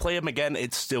were to play them again,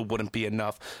 it still wouldn't be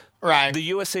enough. Right. The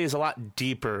USA is a lot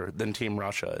deeper than Team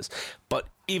Russia is. But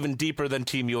even deeper than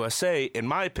Team USA, in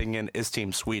my opinion, is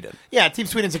Team Sweden. Yeah, Team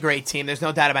Sweden's a great team. There's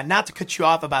no doubt about it. Not to cut you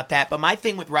off about that, but my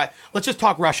thing with Russia, let's just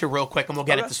talk Russia real quick, and we'll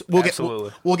get into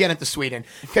we'll get into Sweden,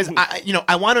 because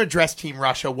I want to address Team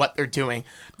Russia, what they're doing.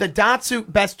 The Datsyuk,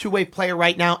 best two-way player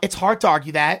right now. It's hard to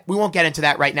argue that. We won't get into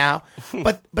that right now.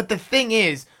 but the thing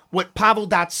is, what Pavel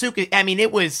Datsyuk,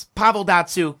 it was Pavel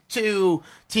Datsyuk 2,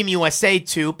 Team USA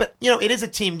 2, but, it is a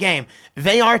team game.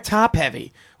 They are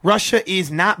top-heavy. Russia is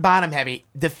not bottom-heavy.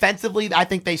 Defensively, I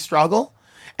think they struggle,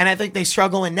 and I think they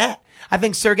struggle in net. I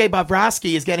think Sergei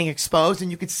Bobrovsky is getting exposed,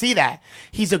 and you can see that.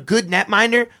 He's a good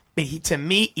netminder, but to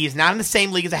me, he's not in the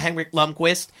same league as a Henrik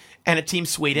Lundqvist and a Team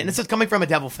Sweden. This is coming from a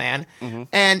Devil fan.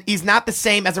 And he's not the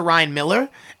same as a Ryan Miller,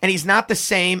 and he's not the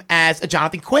same as a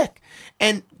Jonathan Quick.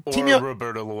 And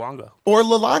Roberto Luongo. Or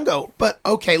Luongo, but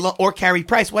okay, or Carey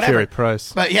Price, whatever. Carey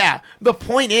Price. But yeah, the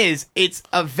point is, it's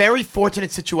a very fortunate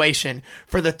situation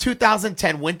for the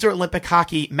 2010 Winter Olympic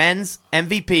Hockey men's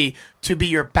MVP to be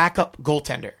your backup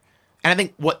goaltender. And I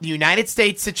think what the United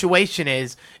States situation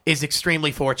is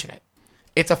extremely fortunate.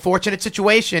 It's a fortunate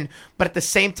situation, but at the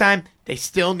same time, they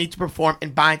still need to perform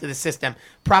and buy into the system.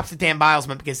 Props to Dan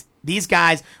Bilesman, because these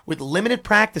guys with limited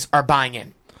practice are buying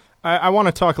in. I want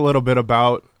to talk a little bit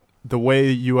about the way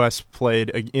the U.S. played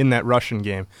in that Russian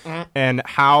game and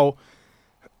how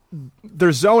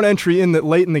their zone entry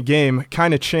late in the game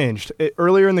kind of changed.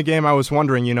 Earlier in the game, I was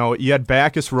wondering, you had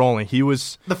Backus rolling. The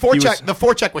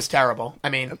forecheck was terrible. I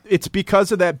mean, it's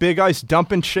because of that big ice.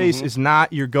 Dump and chase is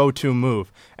not your go-to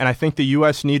move, and I think the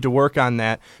U.S. need to work on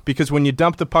that because when you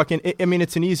dump the puck in,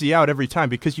 it's an easy out every time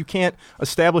because you can't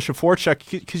establish a forecheck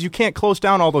because you can't close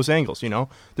down all those angles.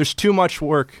 There's too much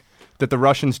work that the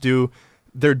Russians do.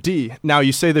 Their D. Now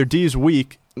you say their D is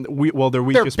weak. Their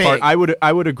weakest part. I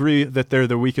would agree that they're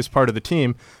the weakest part of the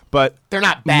team, but they're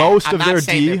not bad. Most of their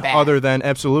D, other than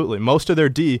most of their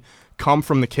D come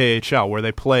from the KHL where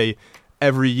they play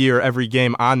every year, every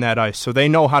game on that ice, so they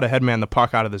know how to headman the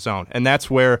puck out of the zone, and that's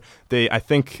where I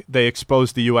think they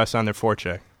exposed the U.S. on their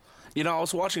forecheck. I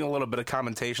was watching a little bit of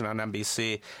commentation on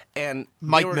NBC, and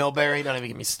Mike Milbury, don't even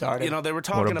get me started. They were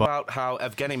talking about how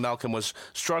Evgeny Malkin was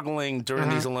struggling during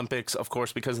these Olympics, of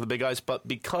course, because of the big ice, but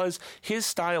because his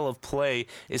style of play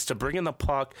is to bring in the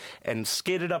puck and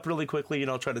skate it up really quickly,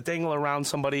 try to dangle around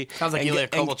somebody. Sounds like Ilya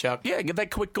Kovalchuk. Yeah, get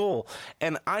that quick goal.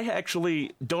 And I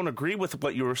actually don't agree with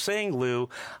what you were saying, Lou.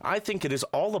 I think it is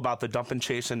all about the dump and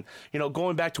chase, and,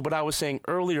 going back to what I was saying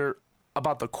earlier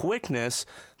about the quickness,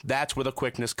 that's where the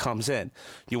quickness comes in.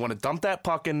 You want to dump that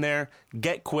puck in there,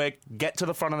 get quick, get to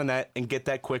the front of the net, and get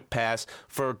that quick pass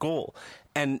for a goal.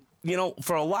 And,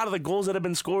 for a lot of the goals that have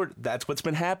been scored, that's what's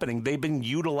been happening. They've been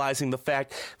utilizing the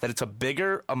fact that it's a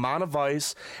bigger amount of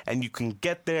ice, and you can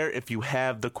get there if you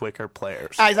have the quicker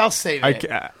players. Guys, I'll say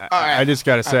that. I just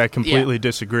got to say I completely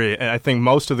disagree. And I think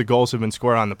most of the goals have been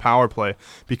scored on the power play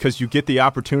because you get the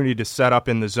opportunity to set up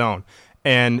in the zone.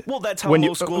 And that's how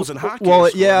most goals in hockey.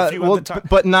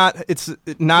 But not. It's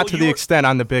not to the extent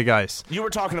on the big ice. You were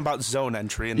talking about zone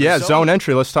entry. Zone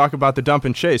entry. Let's talk about the dump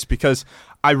and chase because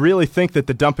I really think that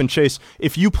the dump and chase.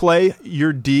 If you play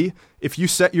your D, if you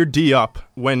set your D up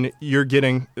when you're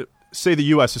getting. Say the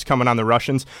U.S. is coming on the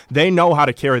Russians, they know how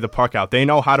to carry the puck out. They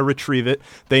know how to retrieve it.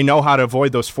 They know how to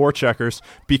avoid those forecheckers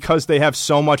because they have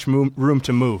so much room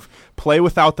to move. Play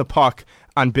without the puck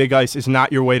on big ice is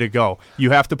not your way to go.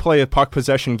 You have to play a puck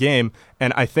possession game,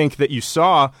 and I think that you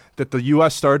saw that the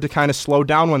U.S. started to kind of slow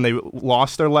down when they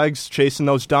lost their legs chasing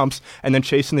those dumps and then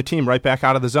chasing the team right back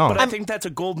out of the zone. But I think that's a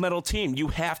gold medal team. You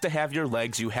have to have your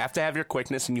legs, you have to have your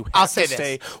quickness, and you have to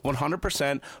stay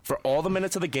 100% for all the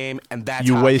minutes of the game, and that's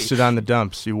you wasted on the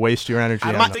dumps. You waste your energy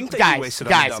on them.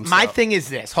 Guys, my thing is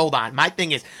this. Hold on. My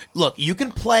thing is, look, you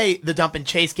can play the dump and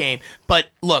chase game, but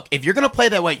look, if you're going to play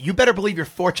that way, you better believe your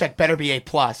forecheck better be A+.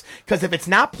 Because if it's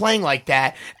not playing like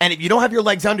that, and if you don't have your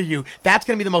legs under you, that's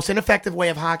going to be the most ineffective way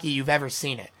of hockey you've ever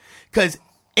seen it. Because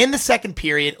in the second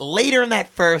period, later in that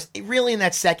first, really in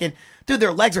that second, dude,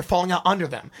 their legs are falling out under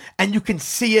them. And you can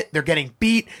see it. They're getting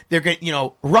beat. They're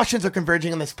getting, Russians are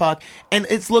converging on this puck, and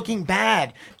it's looking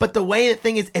bad. But the way the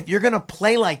thing is, if you're going to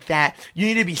play like that, you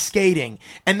need to be skating.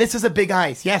 And this is a big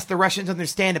ice. Yes, the Russians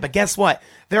understand it, but guess what?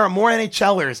 There are more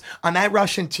NHLers on that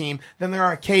Russian team than there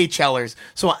are KHLers.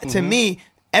 So to me,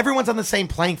 everyone's on the same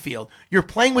playing field. You're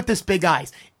playing with this big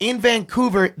ice. In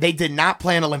Vancouver, they did not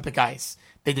play on Olympic ice.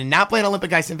 They did not play on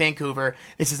Olympic ice in Vancouver.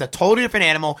 This is a totally different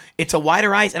animal. It's a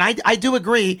wider ice, and I do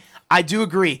agree.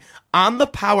 On the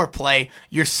power play,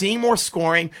 you're seeing more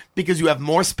scoring because you have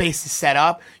more space to set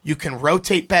up. You can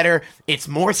rotate better. It's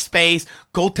more space.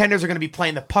 Goaltenders are going to be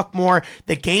playing the puck more.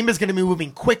 The game is going to be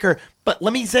moving quicker. But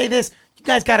let me say this. You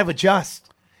guys got to adjust.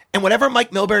 And whatever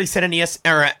Mike Milbury said on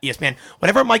ESPN,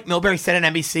 whatever Mike Milbury said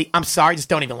on NBC, I'm sorry, just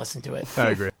don't even listen to it. I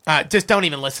agree. Just don't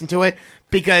even listen to it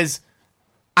because,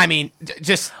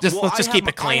 let's just keep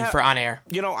it clean for on air.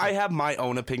 I have my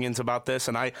own opinions about this,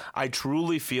 and I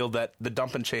truly feel that the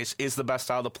dump and chase is the best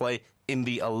style to play in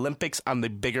the Olympics on the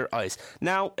bigger ice.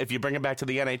 Now, if you bring it back to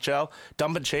the NHL,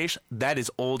 dump and chase, that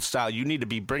is old style. You need to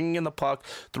be bringing in the puck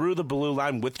through the blue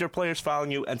line with your players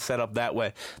following you and set up that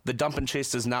way. The dump and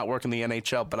chase does not work in the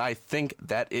NHL, but I think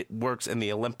that it works in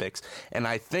the Olympics. And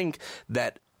I think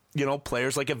that,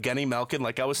 players like Evgeny Malkin,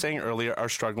 like I was saying earlier, are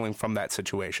struggling from that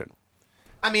situation.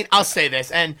 I'll say this,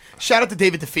 and shout out to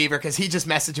David DeFever because he just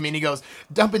messaged me and he goes,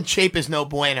 dump and chape is no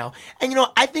bueno. And,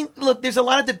 I think, look, there's a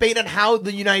lot of debate on how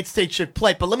the United States should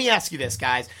play, but let me ask you this,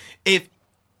 guys. If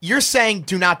you're saying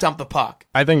do not dump the puck.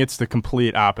 I think it's the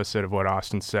complete opposite of what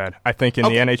Austin said. I think in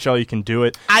the NHL you can do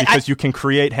it because you can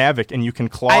create havoc and you can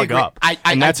clog up.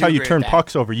 And that's how you turn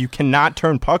pucks over. You cannot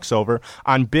turn pucks over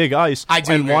on big ice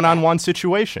in one-on-one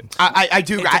situations. I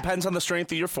do. It depends on the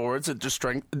strength of your forwards.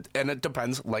 And it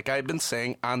depends, like I've been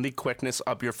saying, on the quickness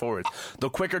of your forwards. The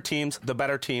quicker teams, the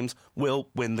better teams will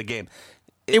win the game.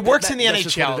 It works in the that's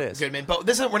just what it NHL, is. Goodman. But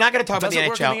we're not going to talk about the NHL.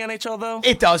 Does it work in the NHL, though?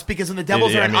 It does, because when the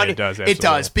Devils are it does, it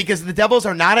does, because the Devils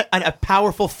are not a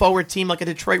powerful forward team like a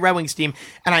Detroit Red Wings team.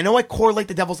 And I know I correlate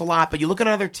the Devils a lot, but you look at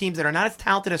other teams that are not as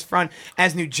talented as front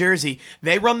as New Jersey.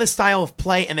 They run this style of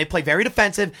play, and they play very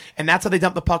defensive, and that's how they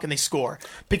dump the puck and they score,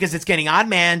 because it's getting odd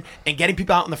man and getting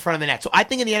people out in the front of the net. So I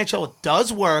think in the NHL it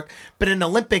does work, but in the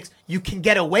Olympics you can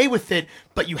get away with it,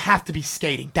 but you have to be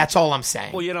skating. That's all I'm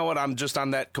saying. Well, you know what? I'm just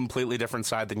on that completely different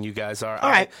side than you guys are. All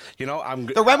right.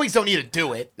 The Red Wings don't need to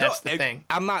do it. That's the thing.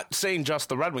 I'm not saying just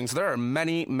the Red Wings. There are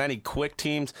many, many quick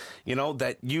teams,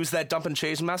 that use that dump and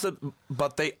chase method,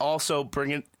 but they also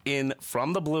bring it in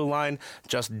from the blue line,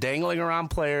 just dangling around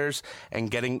players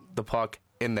and getting the puck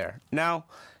in there. Now,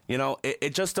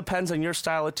 it just depends on your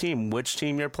style of team, which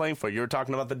team you're playing for. You're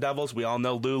talking about the Devils. We all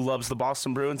know Lou loves the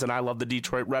Boston Bruins, and I love the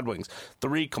Detroit Red Wings.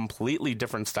 3 completely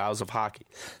different styles of hockey.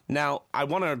 Now, I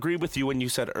want to agree with you when you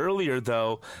said earlier,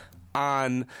 though,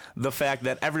 on the fact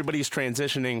that everybody's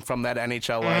transitioning from that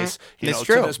NHL ice,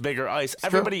 to this bigger ice.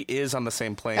 Everybody is on the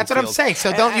same playing field. That's what I'm saying.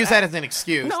 So don't use that as an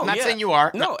excuse. I'm not saying you are.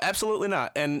 No, absolutely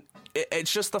not. And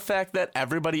it's just the fact that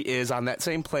everybody is on that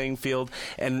same playing field.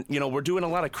 And, we're doing a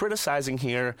lot of criticizing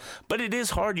here, but it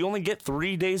is hard. You only get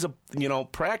 3 days of,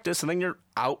 practice, and then you're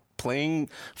out playing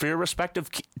for your respective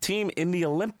team in the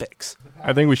Olympics.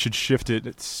 I think we should shift it.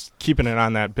 It's keeping it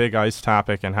on that big ice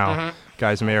topic and how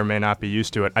guys may or may not be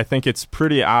used to it. I think it's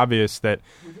pretty obvious that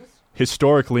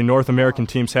historically North American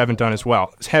teams haven't done as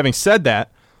well. Having said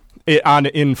that,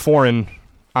 on foreign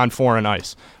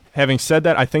ice. Having said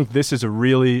that, I think this is a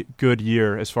really good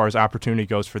year as far as opportunity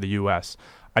goes for the U.S.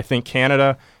 I think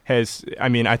Canada I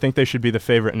think they should be the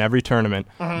favorite in every tournament,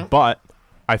 but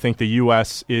I think the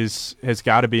U.S. has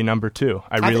got to be number 2.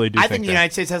 I think the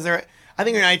United States has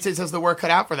the work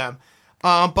cut out for them.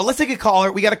 But let's take a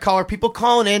caller. We got a caller. People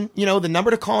calling in. The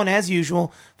number to call in as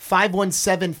usual,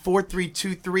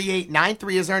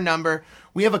 517-432-3893 is our number.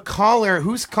 We have a caller.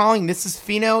 Who's calling? This is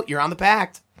Fino. You're on the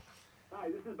Pact. Hi,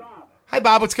 this is Bob. Hi,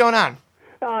 Bob. What's going on?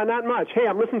 Not much. Hey,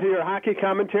 I'm listening to your hockey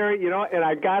commentary, and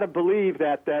I got to believe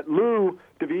that Lou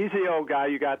DiVizio guy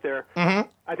you got there,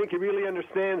 I think he really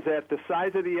understands that the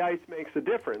size of the ice makes a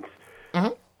difference.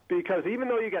 Because even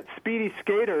though you got speedy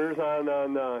skaters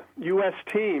on the U.S.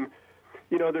 team,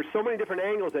 there's so many different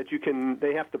angles that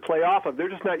they have to play off of. They're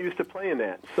just not used to playing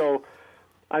that. So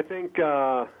I think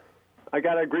I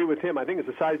got to agree with him. I think it's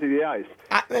the size of the ice.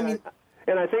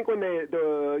 And I think when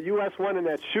the U.S. won in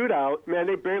that shootout, man,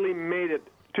 they barely made it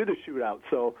to the shootout.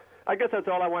 So I guess that's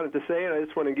all I wanted to say, and I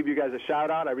just want to give you guys a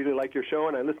shout-out. I really like your show,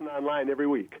 and I listen online every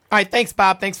week. All right, thanks,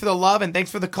 Bob. Thanks for the love, and thanks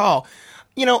for the call.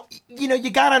 You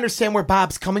got to understand where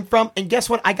Bob's coming from, and guess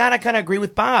what? I got to kind of agree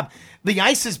with Bob. The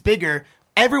ice is bigger.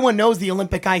 Everyone knows the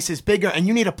Olympic ice is bigger, and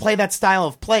you need to play that style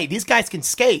of play. These guys can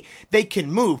skate. They can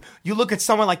move. You look at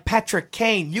someone like Patrick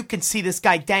Kane, you can see this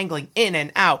guy dangling in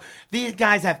and out. These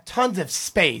guys have tons of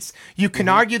space. You can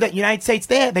argue that United States,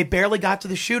 they barely got to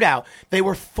the shootout. They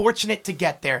were fortunate to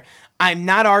get there. I'm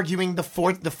not arguing the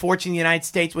fortune of the United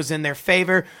States was in their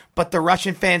favor, but the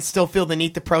Russian fans still feel the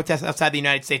need to protest outside the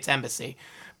United States Embassy.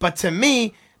 But to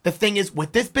me, the thing is,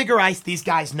 with this bigger ice, these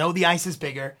guys know the ice is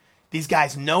bigger. These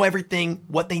guys know everything,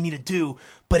 what they need to do.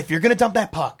 But if you're going to dump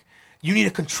that puck, you need to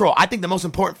control. I think the most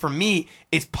important for me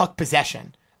is puck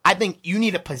possession. I think you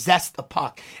need to possess the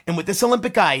puck. And with this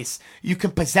Olympic ice, you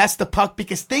can possess the puck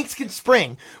because things can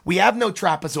spring. We have no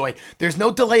trapezoid. There's no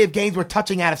delay of games. We're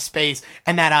touching out of space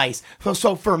and that ice.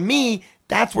 So for me,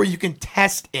 that's where you can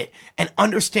test it and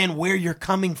understand where you're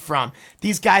coming from.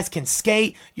 These guys can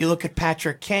skate. You look at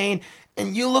Patrick Kane,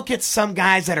 and you look at some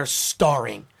guys that are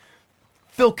starring.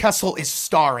 Phil Kessel is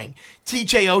starring.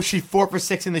 TJ Oshie, 4 for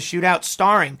 6 in the shootout,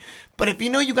 starring. But if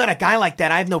you got a guy like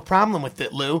that, I have no problem with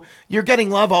it, Lou. You're getting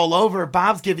love all over.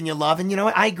 Bob's giving you love, and you know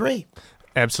what? I agree.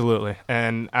 Absolutely.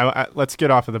 And let's get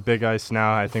off of the big ice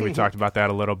now. I think we talked about that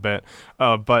a little bit.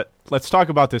 But let's talk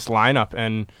about this lineup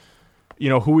and,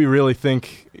 who we really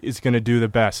think is going to do the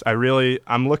best.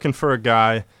 I'm looking for a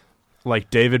guy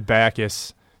like David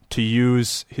Backes to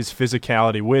use his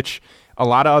physicality, which a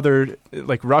lot of other,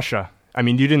 like Russia,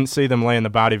 you didn't see them laying the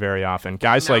body very often.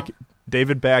 Guys like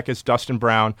David Backes, Dustin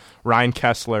Brown, Ryan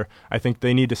Kessler, I think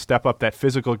they need to step up that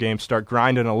physical game, start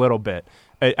grinding a little bit.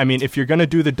 If you're going to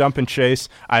do the dump and chase,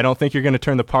 I don't think you're going to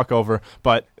turn the puck over,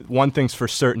 but one thing's for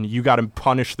certain, you got to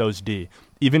punish those D.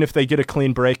 even if they get a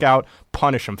clean breakout,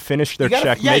 punish them, finish their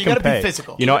check, make them pay. Be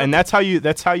physical. And that's how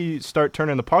you start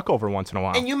turning the puck over once in a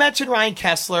while. And you mentioned Ryan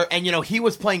Kessler, and he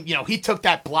was playing. He took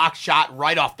that block shot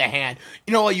right off the hand.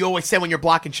 You know what you always say when you're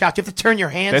blocking shots, you have to turn your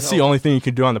hands. That's the only thing you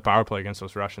can do on the power play against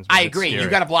those Russians. I agree. You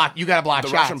got to block. You got to block the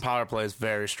shots. Russian power play is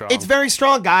very strong. It's very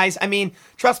strong, guys. I mean,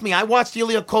 trust me. I watched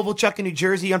Ilya Kovalchuk in New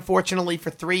Jersey, unfortunately,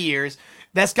 for 3 years.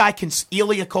 This guy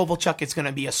Ilya Kovalchuk is going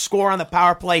to be a scorer on the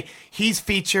power play. He's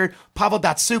featured. Pavel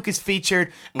Datsyuk is featured.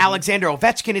 Mm-hmm. Alexander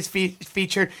Ovechkin is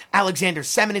featured. Alexander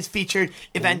Semin is featured.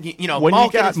 When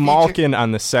you got Malkin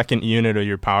on the second unit of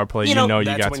your power play, you know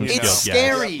you got some skills. It's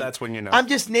scary. Yep, that's when you know. I'm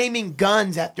just naming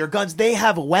guns after guns. They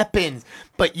have weapons,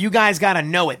 but you guys got to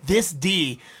know it. This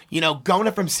D,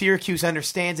 Gona from Syracuse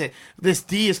understands it. This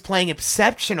D is playing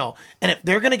exceptional, and if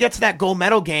they're going to get to that gold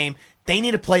medal game, they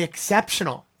need to play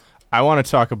exceptional. I want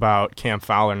to talk about Cam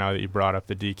Fowler now that you brought up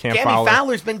the D. Cam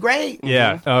Fowler's been great.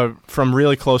 Yeah, from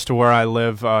really close to where I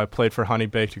live, played for Honey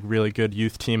Baked, a really good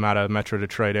youth team out of Metro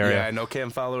Detroit area. Yeah, I know Cam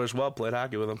Fowler as well, played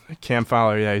hockey with him. Cam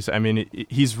Fowler, yeah,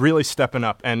 he's really stepping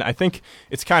up, and I think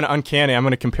it's kind of uncanny. I'm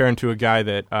going to compare him to a guy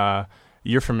that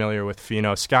you're familiar with,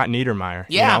 Fino, Scott Niedermayer.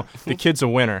 Yeah. The kid's a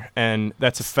winner, and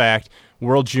that's a fact.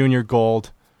 World Junior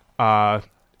Gold,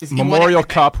 Memorial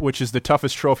Cup, which is the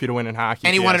toughest trophy to win in hockey.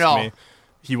 And he won it all.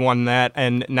 He won that,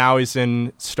 and now he's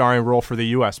in starring role for the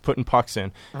U.S., putting pucks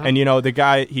in. Uh-huh. And, the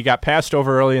guy, he got passed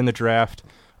over early in the draft,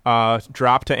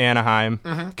 dropped to Anaheim,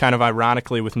 kind of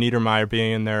ironically with Niedermayer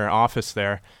being in their office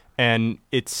there. And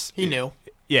He knew.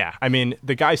 Yeah,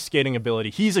 the guy's skating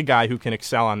ability, he's a guy who can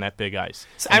excel on that big ice.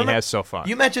 He has so far.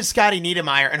 You mentioned Scotty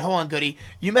Niedermayer, and hold on, Goody.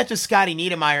 You mentioned Scotty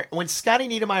Niedermayer. When Scotty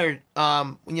Niedermayer,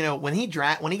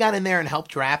 when he got in there and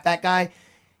helped draft that guy,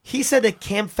 he said that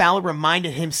Cam Fowler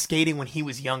reminded him skating when he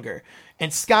was younger.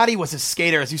 And Scotty was a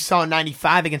skater, as you saw in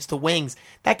 95 against the Wings.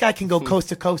 That guy can go coast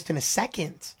to coast in a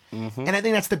second. Mm-hmm. And I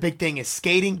think that's the big thing is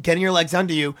skating, getting your legs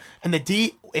under you. And the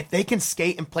D, if they can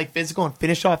skate and play physical and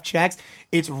finish off checks,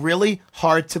 it's really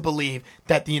hard to believe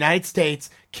that the United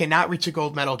States cannot reach a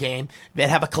gold medal game. They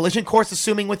have a collision course,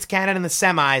 assuming with Canada in the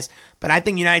semis. But I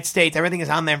think the United States, everything is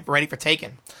on them ready for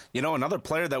taking. Another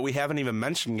player that we haven't even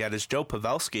mentioned yet is Joe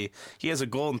Pavelski. He has a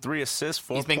goal and 3 assists,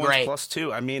 4 points great. plus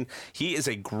 2. He is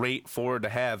a great forward to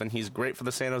have, and he's great for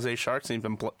the San Jose Sharks, and he's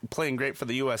been playing great for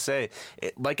the USA.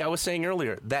 Like I was saying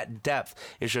earlier, that depth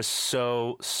is just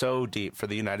so, so deep for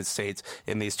the United States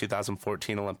in these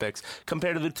 2014 Olympics.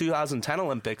 Compared to the 2010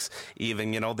 Olympics,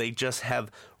 even, they just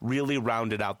have really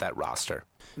rounded out that roster.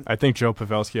 I think Joe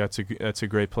Pavelski, that's a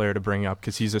great player to bring up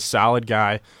because he's a solid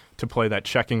guy to play that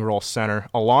checking role center,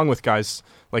 along with guys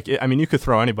like, you could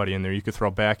throw anybody in there. You could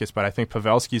throw Backus, but I think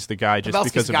Pavelski's the guy just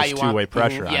because of his two-way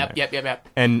pressure on there. Yep.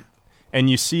 And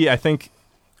you see, I think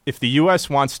if the U.S.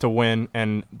 wants to win,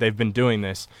 and they've been doing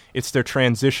this, it's their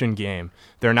transition game.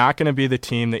 They're not going to be the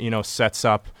team that, sets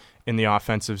up in the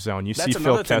offensive zone. That's see Phil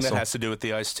another thing Kessel. that has to do with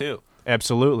the ice, too.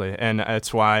 Absolutely, and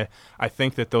that's why I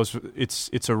think that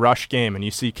it's a rush game. And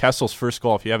you see Kessel's first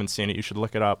goal. If you haven't seen it, you should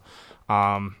look it up.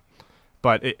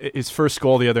 But his first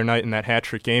goal the other night in that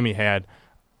hat-trick game he had,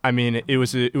 it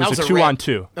was a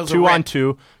 2-on-2.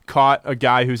 2-on-2, caught a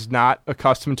guy who's not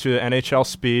accustomed to NHL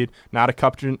speed, not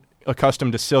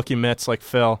accustomed to silky mitts like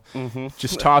Phil. Mm-hmm.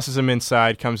 Just tosses him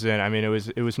inside, comes in.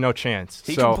 It was no chance.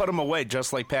 He can put him away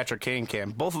just like Patrick Kane can.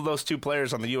 Both of those two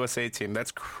players on the USA team,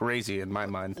 that's crazy in my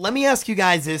mind. Let me ask you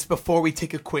guys this before we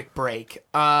take a quick break.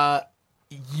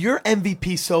 Your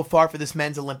MVP so far for this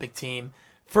men's Olympic team,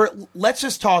 let's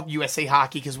just talk USA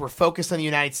hockey because we're focused on the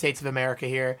United States of America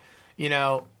here,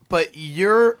 but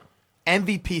your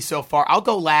MVP so far, I'll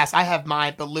go last. I have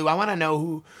mine, but Lou, I want to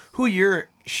know who your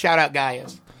shout-out guy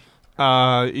is.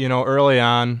 Early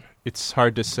on, it's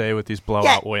hard to say with these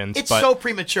blowout wins. It's so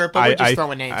premature, but we're just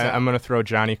throwing names out. I'm going to throw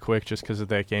Johnny Quick just because of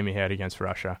that game he had against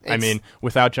Russia.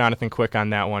 Without Jonathan Quick on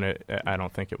that one, I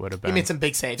don't think it would have been. He made some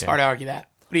big saves. Yeah. Hard to argue that.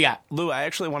 What do you got? Lou, I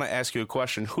actually want to ask you a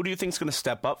question. Who do you think is going to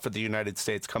step up for the United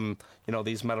States come,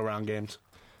 these medal round games?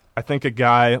 I think a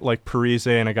guy like Parise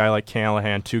and a guy like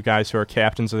Callahan, two guys who are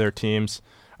captains of their teams,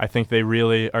 I think they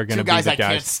really are going to be the guys. Two guys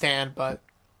I can't stand, but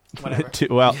whatever.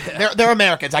 Well, they're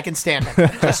Americans. I can stand them.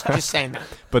 Just saying that.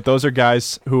 But those are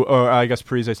guys who, or I guess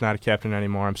Parise's not a captain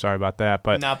anymore. I'm sorry about that.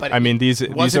 But,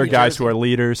 these are guys who are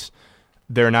leaders.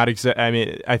 They're not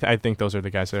I think those are the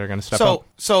guys that are going to step up.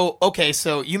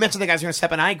 So you mentioned the guys who are going to step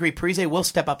up, and I agree. Parise will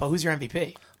step up, but who's your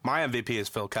MVP? My MVP is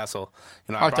Phil Kessel.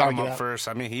 I brought him up first.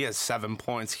 He has 7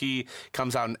 points. He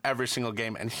comes out in every single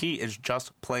game, and he is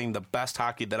just playing the best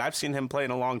hockey that I've seen him play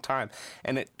in a long time.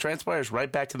 And it transpires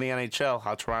right back to the NHL,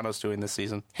 how Toronto's doing this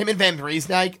season. Him and Van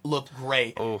Riesdijk look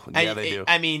great. Oh, yeah, they do.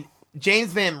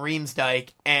 James Van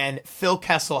Riemsdyk and Phil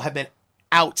Kessel have been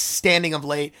outstanding of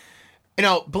late.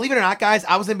 Believe it or not, guys,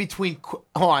 I was in between.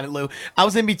 Hold on, Lou. I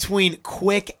was in between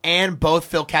Quick and both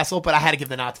Phil Kessel, but I had to give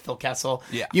the nod to Phil Kessel.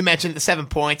 Yeah. You mentioned the 7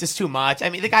 points. It's too much. I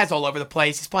mean, the guy's all over the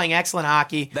place. He's playing excellent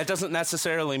hockey. That doesn't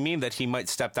necessarily mean that he might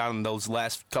step down in those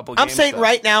last couple I'm games. saying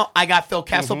right now, I got Phil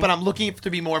Kessel, but I'm looking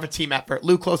to be more of a team effort.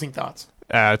 Lou, closing thoughts?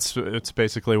 It's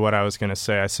basically what I was going to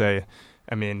say.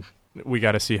 We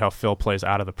got to see how Phil plays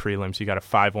out of the prelims. You got a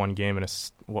 5-1 game and a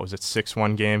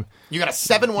 6-1 game. You got a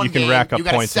 7-1 game. You can rack up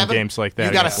points in games like that.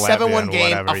 You got a 7-1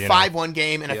 game, whatever, a 5-1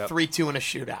 game, and a 3-2 in a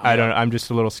shootout. I'm just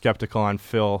a little skeptical on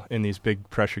Phil in these big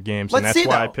pressure games, Let's and that's see,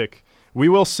 why though. I pick. We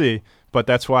will see, but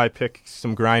that's why I pick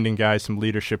some grinding guys, some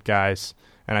leadership guys.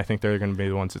 And I think they're going to be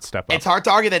the ones that step up. It's hard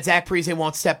to argue that Zach Parise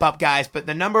won't step up, guys. But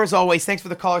the number, as always, thanks for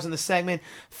the callers in the segment.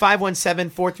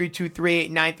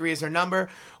 517-432-3893 is our number.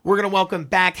 We're going to welcome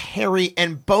back Harry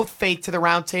and both Faith to the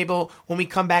roundtable. When we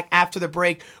come back after the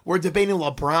break, we're debating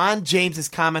LeBron James's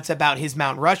comments about his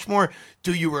Mount Rushmore.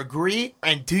 Do you agree?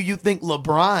 And do you think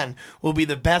LeBron will be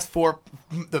one of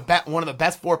the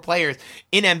best four players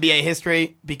in NBA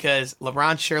history? Because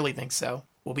LeBron surely thinks so.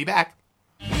 We'll be back.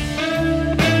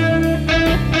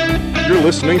 You're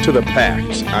listening to The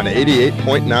Pact on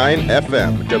 88.9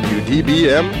 FM,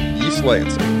 WDBM, East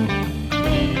Lansing.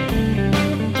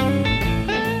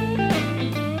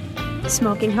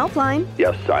 Smoking helpline.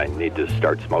 Yes, I need to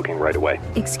start smoking right away.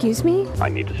 Excuse me? I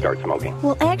need to start smoking.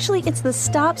 Well, actually, it's the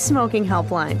Stop Smoking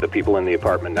helpline. The people in the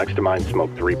apartment next to mine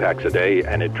smoke 3 packs a day,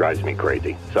 and it drives me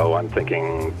crazy. So I'm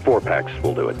thinking 4 packs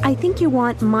will do it. I think you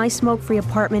want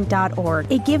mysmokefreeapartment.org.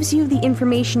 It gives you the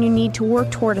information you need to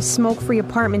work toward a smoke-free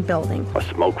apartment building. A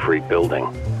smoke-free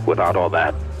building without all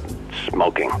that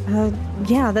smoking.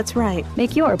 Yeah, that's right.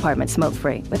 Make your apartment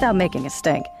smoke-free without making a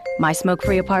stink.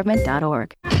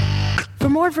 mysmokefreeapartment.org. For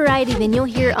more variety than you'll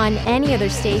hear on any other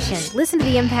station, listen to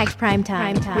the Impact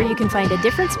Primetime, where you can find a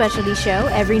different specialty show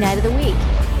every night of the week.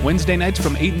 Wednesday nights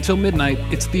from 8 until midnight,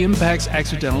 it's the Impact's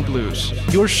Accidental Blues,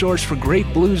 your source for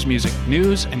great blues music,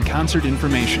 news, and concert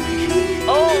information.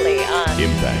 Only on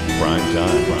Impact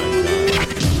Primetime.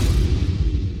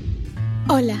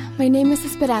 Hola, my name is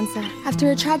Esperanza. After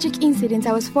a tragic incident,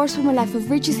 I was forced from a life of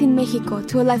riches in Mexico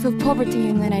to a life of poverty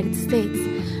in the United States.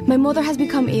 My mother has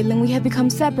become ill and we have become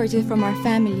separated from our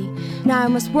family. Now I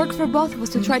must work for both of us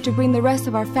to try to bring the rest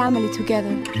of our family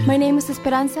together. My name is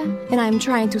Esperanza and I am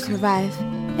trying to survive.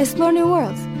 Explore new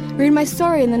worlds. Read my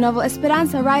story in the novel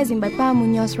Esperanza Rising by Pam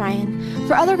Munoz Ryan.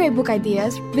 For other great book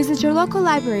ideas, visit your local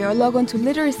library or log on to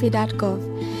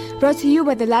literacy.gov. Brought to you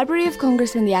by the Library of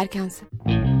Congress and the Ad Council.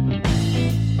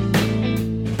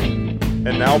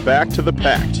 And now back to The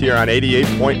Pact here on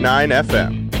 88.9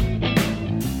 FM.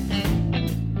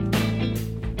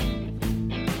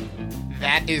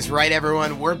 That is right,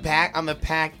 everyone. We're back on The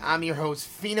Pact. I'm your host,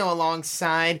 Fino,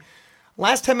 alongside.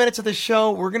 Last 10 minutes of the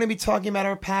show, we're going to be talking about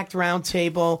our Pact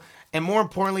Roundtable, and more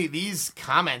importantly, these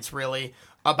comments, really,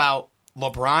 about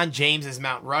LeBron James's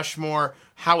Mount Rushmore,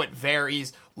 how it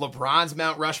varies, LeBron's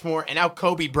Mount Rushmore, and now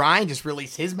Kobe Bryant just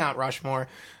released his Mount Rushmore.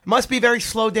 It must be a very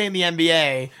slow day in the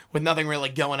NBA with nothing really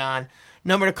going on.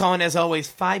 Number to call in, as always,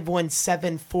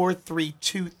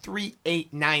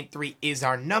 517-432-3893 is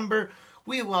our number.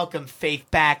 We welcome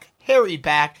Faith back, Harry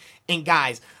back, and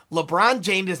guys, LeBron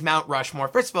James' Mount Rushmore.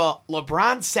 First of all,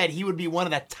 LeBron said he would be one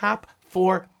of the top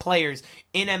 4 players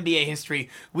in NBA history.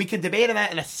 We can debate on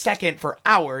that in a second for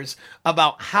hours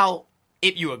about how,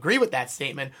 if you agree with that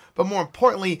statement, but more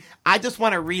importantly, I just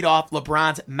want to read off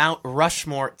LeBron's Mount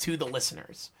Rushmore to the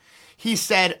listeners. He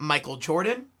said Michael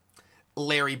Jordan,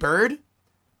 Larry Bird,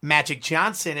 Magic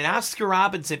Johnson, and Oscar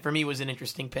Robinson for me was an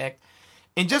interesting pick.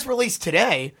 And just released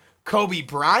today, Kobe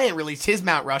Bryant released his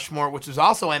Mount Rushmore, which was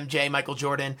also MJ, Michael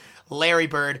Jordan, Larry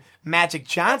Bird, Magic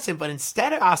Johnson, but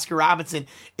instead of Oscar Robinson,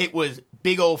 it was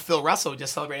big old Phil Russell, who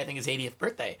just celebrated, I think, his 80th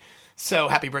birthday. So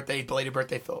happy birthday, belated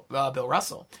birthday, Bill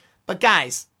Russell. But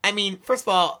guys, I mean, first of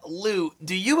all, Lou,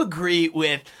 do you agree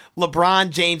with LeBron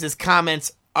James's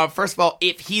comments of, first of all,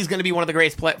 if he's going to be one of the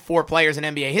greatest 4 players in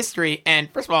NBA history?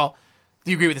 And first of all, do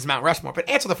you agree with his Mount Rushmore? But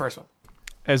answer the first one.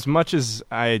 As much as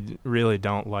I really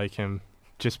don't like him,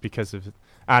 just because of,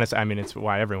 honestly, I mean, it's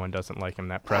why everyone doesn't like him,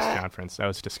 that press conference. That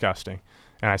was disgusting.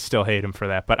 And I still hate him for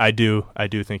that. But I do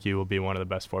think he will be one of the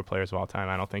best 4 players of all time.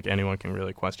 I don't think anyone can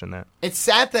really question that. It's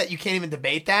sad that you can't even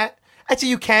debate that. Actually,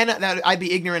 you can. I'd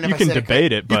be ignorant if I said You can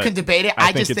debate it, but you can debate it.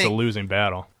 I think it's a losing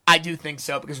battle. I do think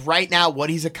so, because right now what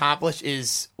he's accomplished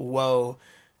is, whoa.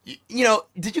 You know,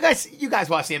 did you guys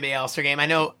watch the NBA All-Star Game? I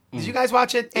know. Did you guys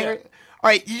watch it? Yeah. All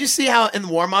right, you just see how in the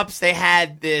warm-ups they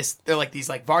had they're like these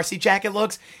like varsity jacket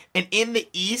looks, and in the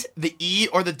East, the E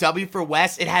or the W for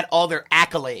West, it had all their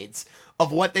accolades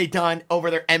of what they've done over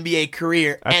their NBA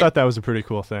career. I thought that was a pretty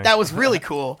cool thing. That was really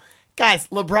cool. Guys,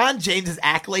 LeBron James's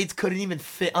accolades couldn't even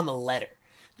fit on the letter.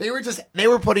 They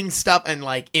were putting stuff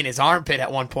in his armpit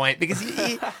at one point because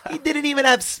he didn't even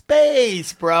have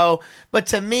space, bro. But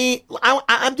to me,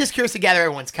 I'm just curious to gather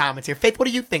everyone's comments here. Faith, what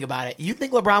do you think about it? You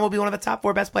think LeBron will be one of the top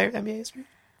 4 best players in NBA history?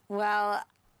 Well,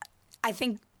 I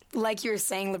think, like you were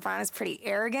saying, LeBron is pretty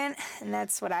arrogant, and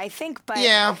that's what I think. But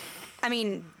yeah, I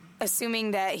mean,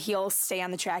 assuming that he'll stay on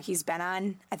the track he's been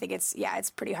on, I think it's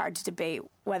pretty hard to debate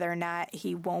whether or not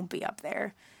he won't be up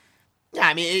there. Yeah,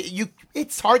 I mean,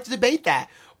 it's hard to debate that.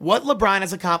 What LeBron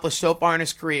has accomplished so far in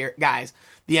his career, guys,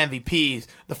 the MVPs,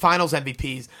 the finals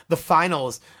MVPs, the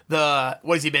finals, what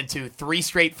has he been to? 3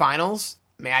 straight finals?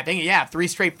 I mean, I think, 3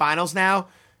 straight finals now.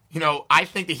 I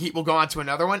think the Heat will go on to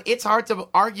another one. It's hard to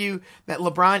argue that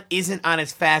LeBron isn't on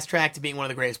his fast track to being one of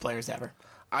the greatest players ever.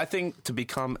 I think to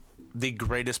become the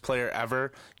greatest player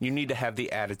ever, you need to have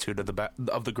the attitude of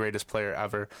the greatest player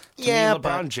ever. To me,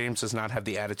 LeBron James does not have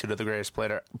the attitude of the greatest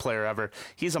player ever.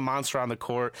 He's a monster on the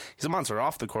court. He's a monster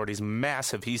off the court. He's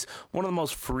massive. He's one of the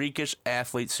most freakish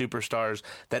athlete superstars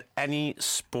that any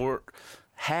sport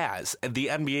has. The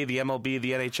NBA, the MLB,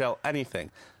 the NHL, anything.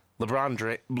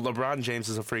 LeBron James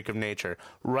is a freak of nature.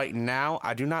 Right now,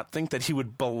 I do not think that he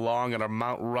would belong in a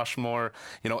Mount Rushmore,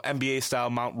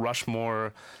 NBA-style Mount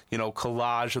Rushmore,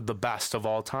 collage of the best of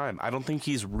all time. I don't think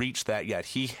he's reached that yet.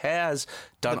 He has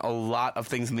done a lot of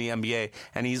things in the NBA,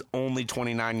 and he's only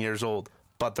 29 years old.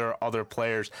 But there are other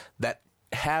players that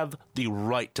have the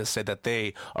right to say that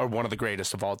they are one of the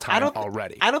greatest of all time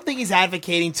already. I don't think he's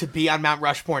advocating to be on Mount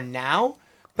Rushmore now.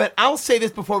 But I'll say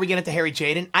this before we get into Harry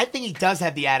Jaden. I think he does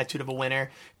have the attitude of a winner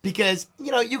because,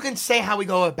 you can say how he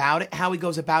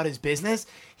goes about his business.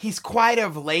 He's quieter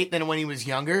of late than when he was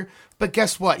younger. But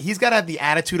guess what? He's got to have the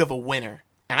attitude of a winner.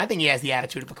 And I think he has the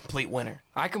attitude of a complete winner.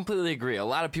 I completely agree. A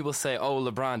lot of people say,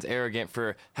 LeBron's arrogant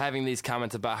for having these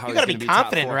comments about how he's going to be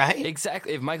confident, top 4. Right?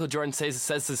 Exactly. If Michael Jordan says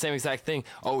the same exact thing,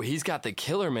 he's got the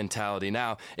killer mentality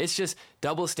now. It's just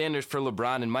double standards for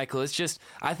LeBron and Michael.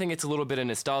 I think it's a little bit of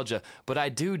nostalgia. But I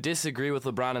do disagree with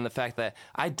LeBron in the fact that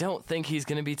I don't think he's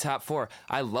going to be top 4.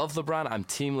 I love LeBron. I'm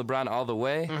team LeBron all the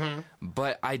way. Mm-hmm.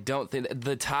 But I don't think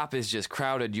the top is just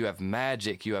crowded. You have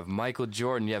Magic. You have Michael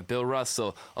Jordan. You have Bill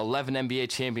Russell. 11 NBA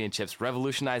championships.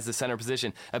 Revolutionized the center position.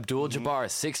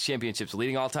 Abdul-Jabbar, 6 championships,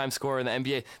 leading all-time scorer in the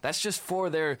NBA. That's just 4.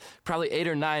 There are probably 8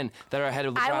 or 9 that are ahead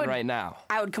of LeBron right now.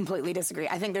 I would completely disagree.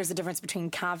 I think there's a difference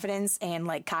between confidence and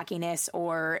cockiness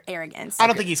or arrogance. I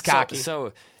don't think he's cocky.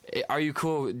 So are you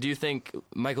cool? Do you think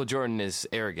Michael Jordan is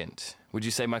arrogant? Would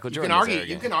you say Michael Jordan is arrogant?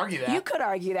 You can argue that. You could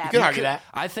argue that. You can argue that.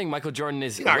 I think Michael Jordan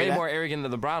is way more arrogant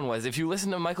than LeBron was. If you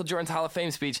listen to Michael Jordan's Hall of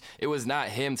Fame speech, it was not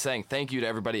him saying thank you to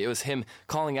everybody. It was him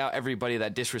calling out everybody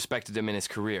that disrespected him in his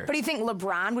career. But do you think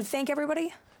LeBron would thank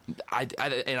everybody? I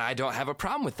don't have a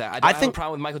problem with that. I don't have a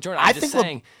problem with Michael Jordan. I'm just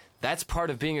saying that's part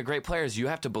of being a great player is you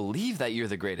have to believe that you're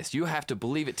the greatest. You have to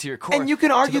believe it to your core. And you can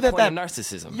argue to the that point of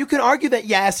narcissism. You can argue that,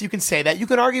 yes, you can say that. You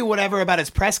can argue whatever about his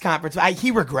press conference.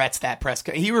 He regrets that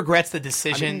he regrets the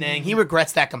decision thing. He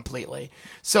regrets that completely.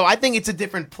 So I think it's a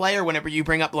different player whenever you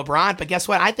bring up LeBron. But guess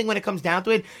what? I think when it comes down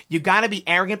to it, you got to be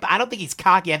arrogant. But I don't think he's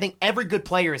cocky. I think every good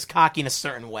player is cocky in a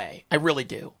certain way. I really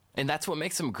do. And that's what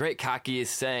makes him great. Cocky is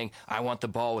saying, I want the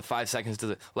ball with 5 seconds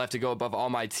left to go above all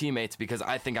my teammates because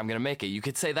I think I'm going to make it. You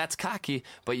could say that's cocky,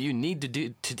 but you need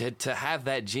to have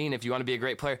that gene if you want to be a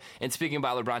great player. And speaking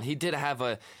about LeBron, he did have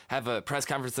a press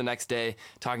conference the next day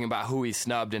talking about who he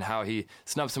snubbed and how he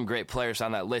snubbed some great players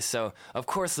on that list. So, of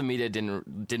course, the media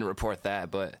didn't report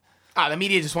that, but... the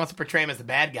media just wants to portray him as the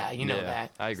bad guy. You know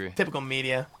that. I agree. Typical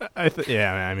media.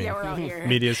 We're all here.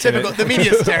 Media's typical. The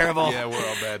media's terrible. Yeah, we're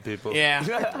all bad people.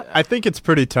 Yeah. I think it's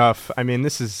pretty tough. I think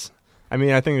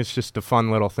it's just a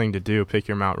fun little thing to do, pick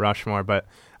your Mount Rushmore, but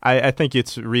I think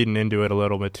it's reading into it a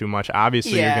little bit too much.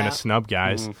 Obviously, you're going to snub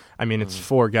guys. Mm-hmm. It's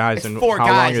 4 guys, and how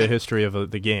long is the history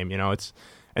of the game?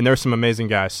 And there's some amazing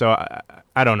guys. So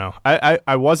I don't know.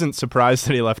 I wasn't surprised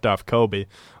that he left off Kobe,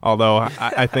 although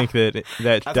I think that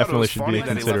definitely should be a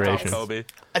consideration.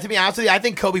 To be honest with you, I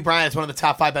think Kobe Bryant is one of the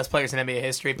top 5 best players in NBA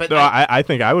history. But I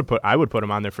think I would put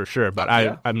him on there for sure. But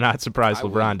I'm not surprised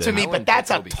LeBron did. To me, but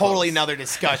that's a totally another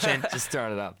discussion. Just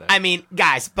throwing it out there.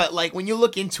 Guys, but when you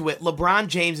look into it, LeBron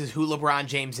James is who LeBron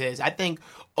James is. I think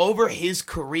over his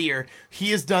career,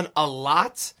 he has done a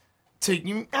lot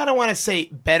to, I don't want to say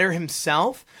better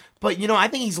himself, But, I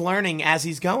think he's learning as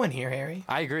he's going here, Harry.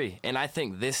 I agree. And I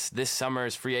think this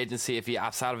summer's free agency, if he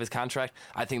opts out of his contract,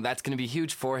 I think that's going to be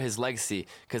huge for his legacy.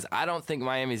 Because I don't think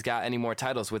Miami's got any more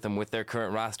titles with him with their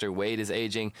current roster. Wade is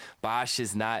aging. Bosh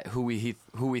is not who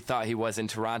we thought he was in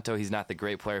Toronto. He's not the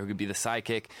great player who could be the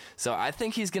sidekick. So I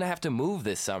think he's going to have to move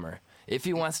this summer if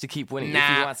he wants to keep winning, if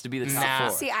he wants to be the top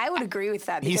four. See, I would agree with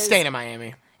that. He's staying in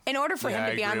Miami. In order for him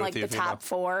to be on the top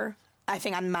four, I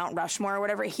think on Mount Rushmore or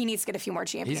whatever, he needs to get a few more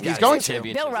championships. He's going to.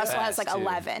 Bill Russell has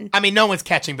 11. I mean, no one's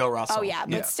catching Bill Russell. Oh, yeah,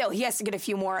 but still, he has to get a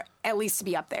few more at least to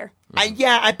be up there.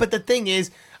 But the thing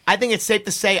is, I think it's safe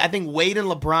to say, I think Wade and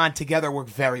LeBron together work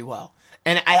very well.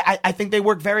 And I think they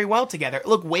work very well together.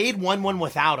 Look, Wade won one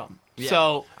without him. Yeah,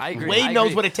 so I agree. Wade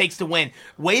knows what it takes to win.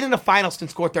 Wade in the finals can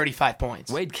score 35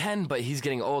 points. Wade can, but he's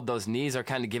getting old. Those knees are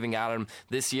kind of giving out on him.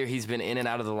 This year, he's been in and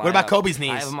out of the lineup. What about Kobe's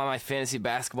knees? I have him on my fantasy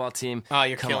basketball team. Oh,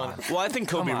 you're killing him. Well, I think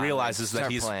Kobe realizes that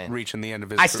he's reaching the end of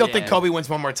his I still think Kobe wins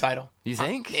one more title. You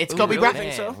think? It's Kobe Bryant.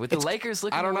 Man, so? With the Lakers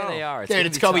looking where they are.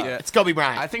 It's Kobe. It's Kobe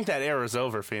Bryant. I think that era's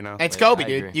over, Fino. It's Kobe,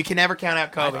 dude. You can never count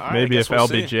out Kobe. Maybe if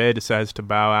LBJ decides to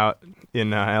bow out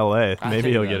in L.A.,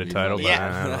 maybe he'll get a title. But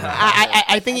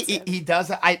I think he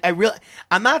does.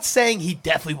 I'm not saying he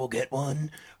definitely will get one,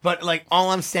 but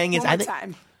all I'm saying is I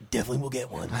think definitely will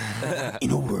get one in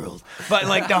a world. But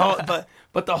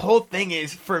the whole thing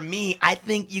is, for me, I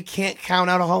think you can't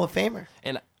count out a Hall of Famer.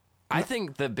 And I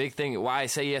think the big thing why I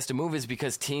say he has to move is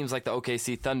because teams like the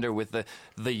OKC Thunder with the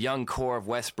young core of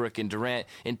Westbrook and Durant,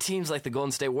 and teams like the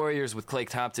Golden State Warriors with Klay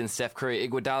Thompson, Steph Curry,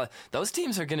 Iguodala, those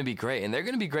teams are going to be great, and they're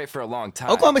going to be great for a long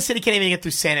time. Oklahoma City can't even get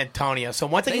through San Antonio, so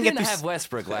once they can get through... They didn't have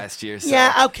Westbrook last year. So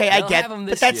yeah, okay, I get him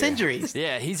but that's injuries.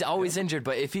 Yeah, he's always injured,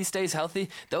 but if he stays healthy,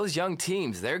 those young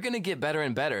teams, they're going to get better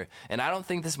and better, and I don't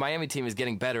think this Miami team is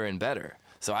getting better and better.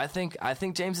 So I think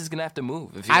James is going to have to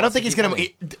move. If I don't think he's going to.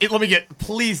 Let me get.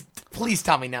 Please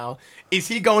tell me now. Is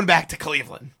he going back to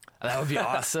Cleveland? That would be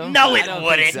awesome. No, it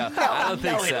wouldn't. I don't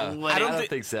think so. I don't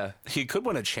think so. He could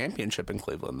win a championship in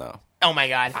Cleveland, though. Oh my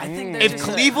God! I think if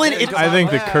Cleveland, I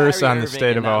think the curse on the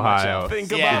state of Ohio is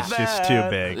just too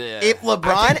big. Yeah. If LeBron,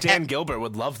 I think Dan Gilbert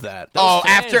would love that.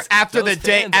 After the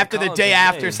day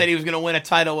after said he was going to win a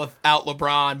title without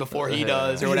LeBron before he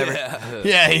does or whatever.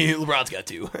 Yeah, LeBron's got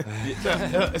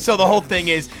to. So the whole thing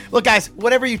is, look, guys,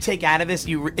 whatever you take out of this,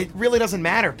 it really doesn't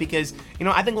matter because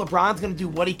I think LeBron's going to do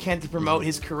what he can to promote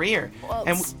his career. Well,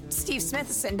 and Steve Smith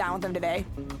is sitting down with him today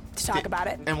to talk about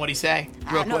it. And what'd he say?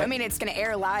 No, I mean it's going to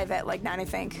air live at 9, I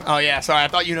think. Oh yeah, sorry, I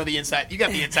thought you know the inside. You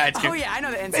got the inside scoop. Oh yeah, I know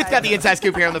the inside. It's got the inside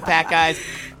scoop here on the Pact, guys.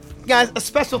 Guys, a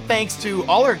special thanks to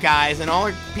all our guys and all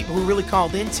our people who really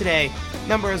called in today.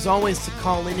 Number, as always, to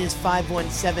call in is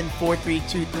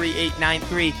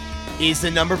 517-432-3893 is the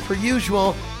number per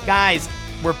usual. Guys,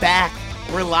 we're back.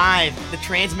 We're live. The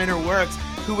transmitter works.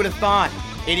 Who would have thought?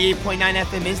 88.9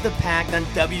 FM is the Pact on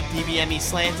WDBM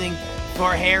East Lansing.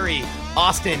 For Harry,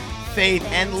 Austin, Faith,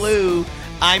 and Lou,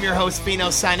 I'm your host, Fino,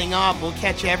 signing off. We'll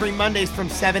catch you every Mondays from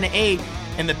 7 to 8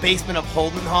 in the basement of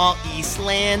Holden Hall, East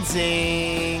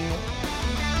Lansing.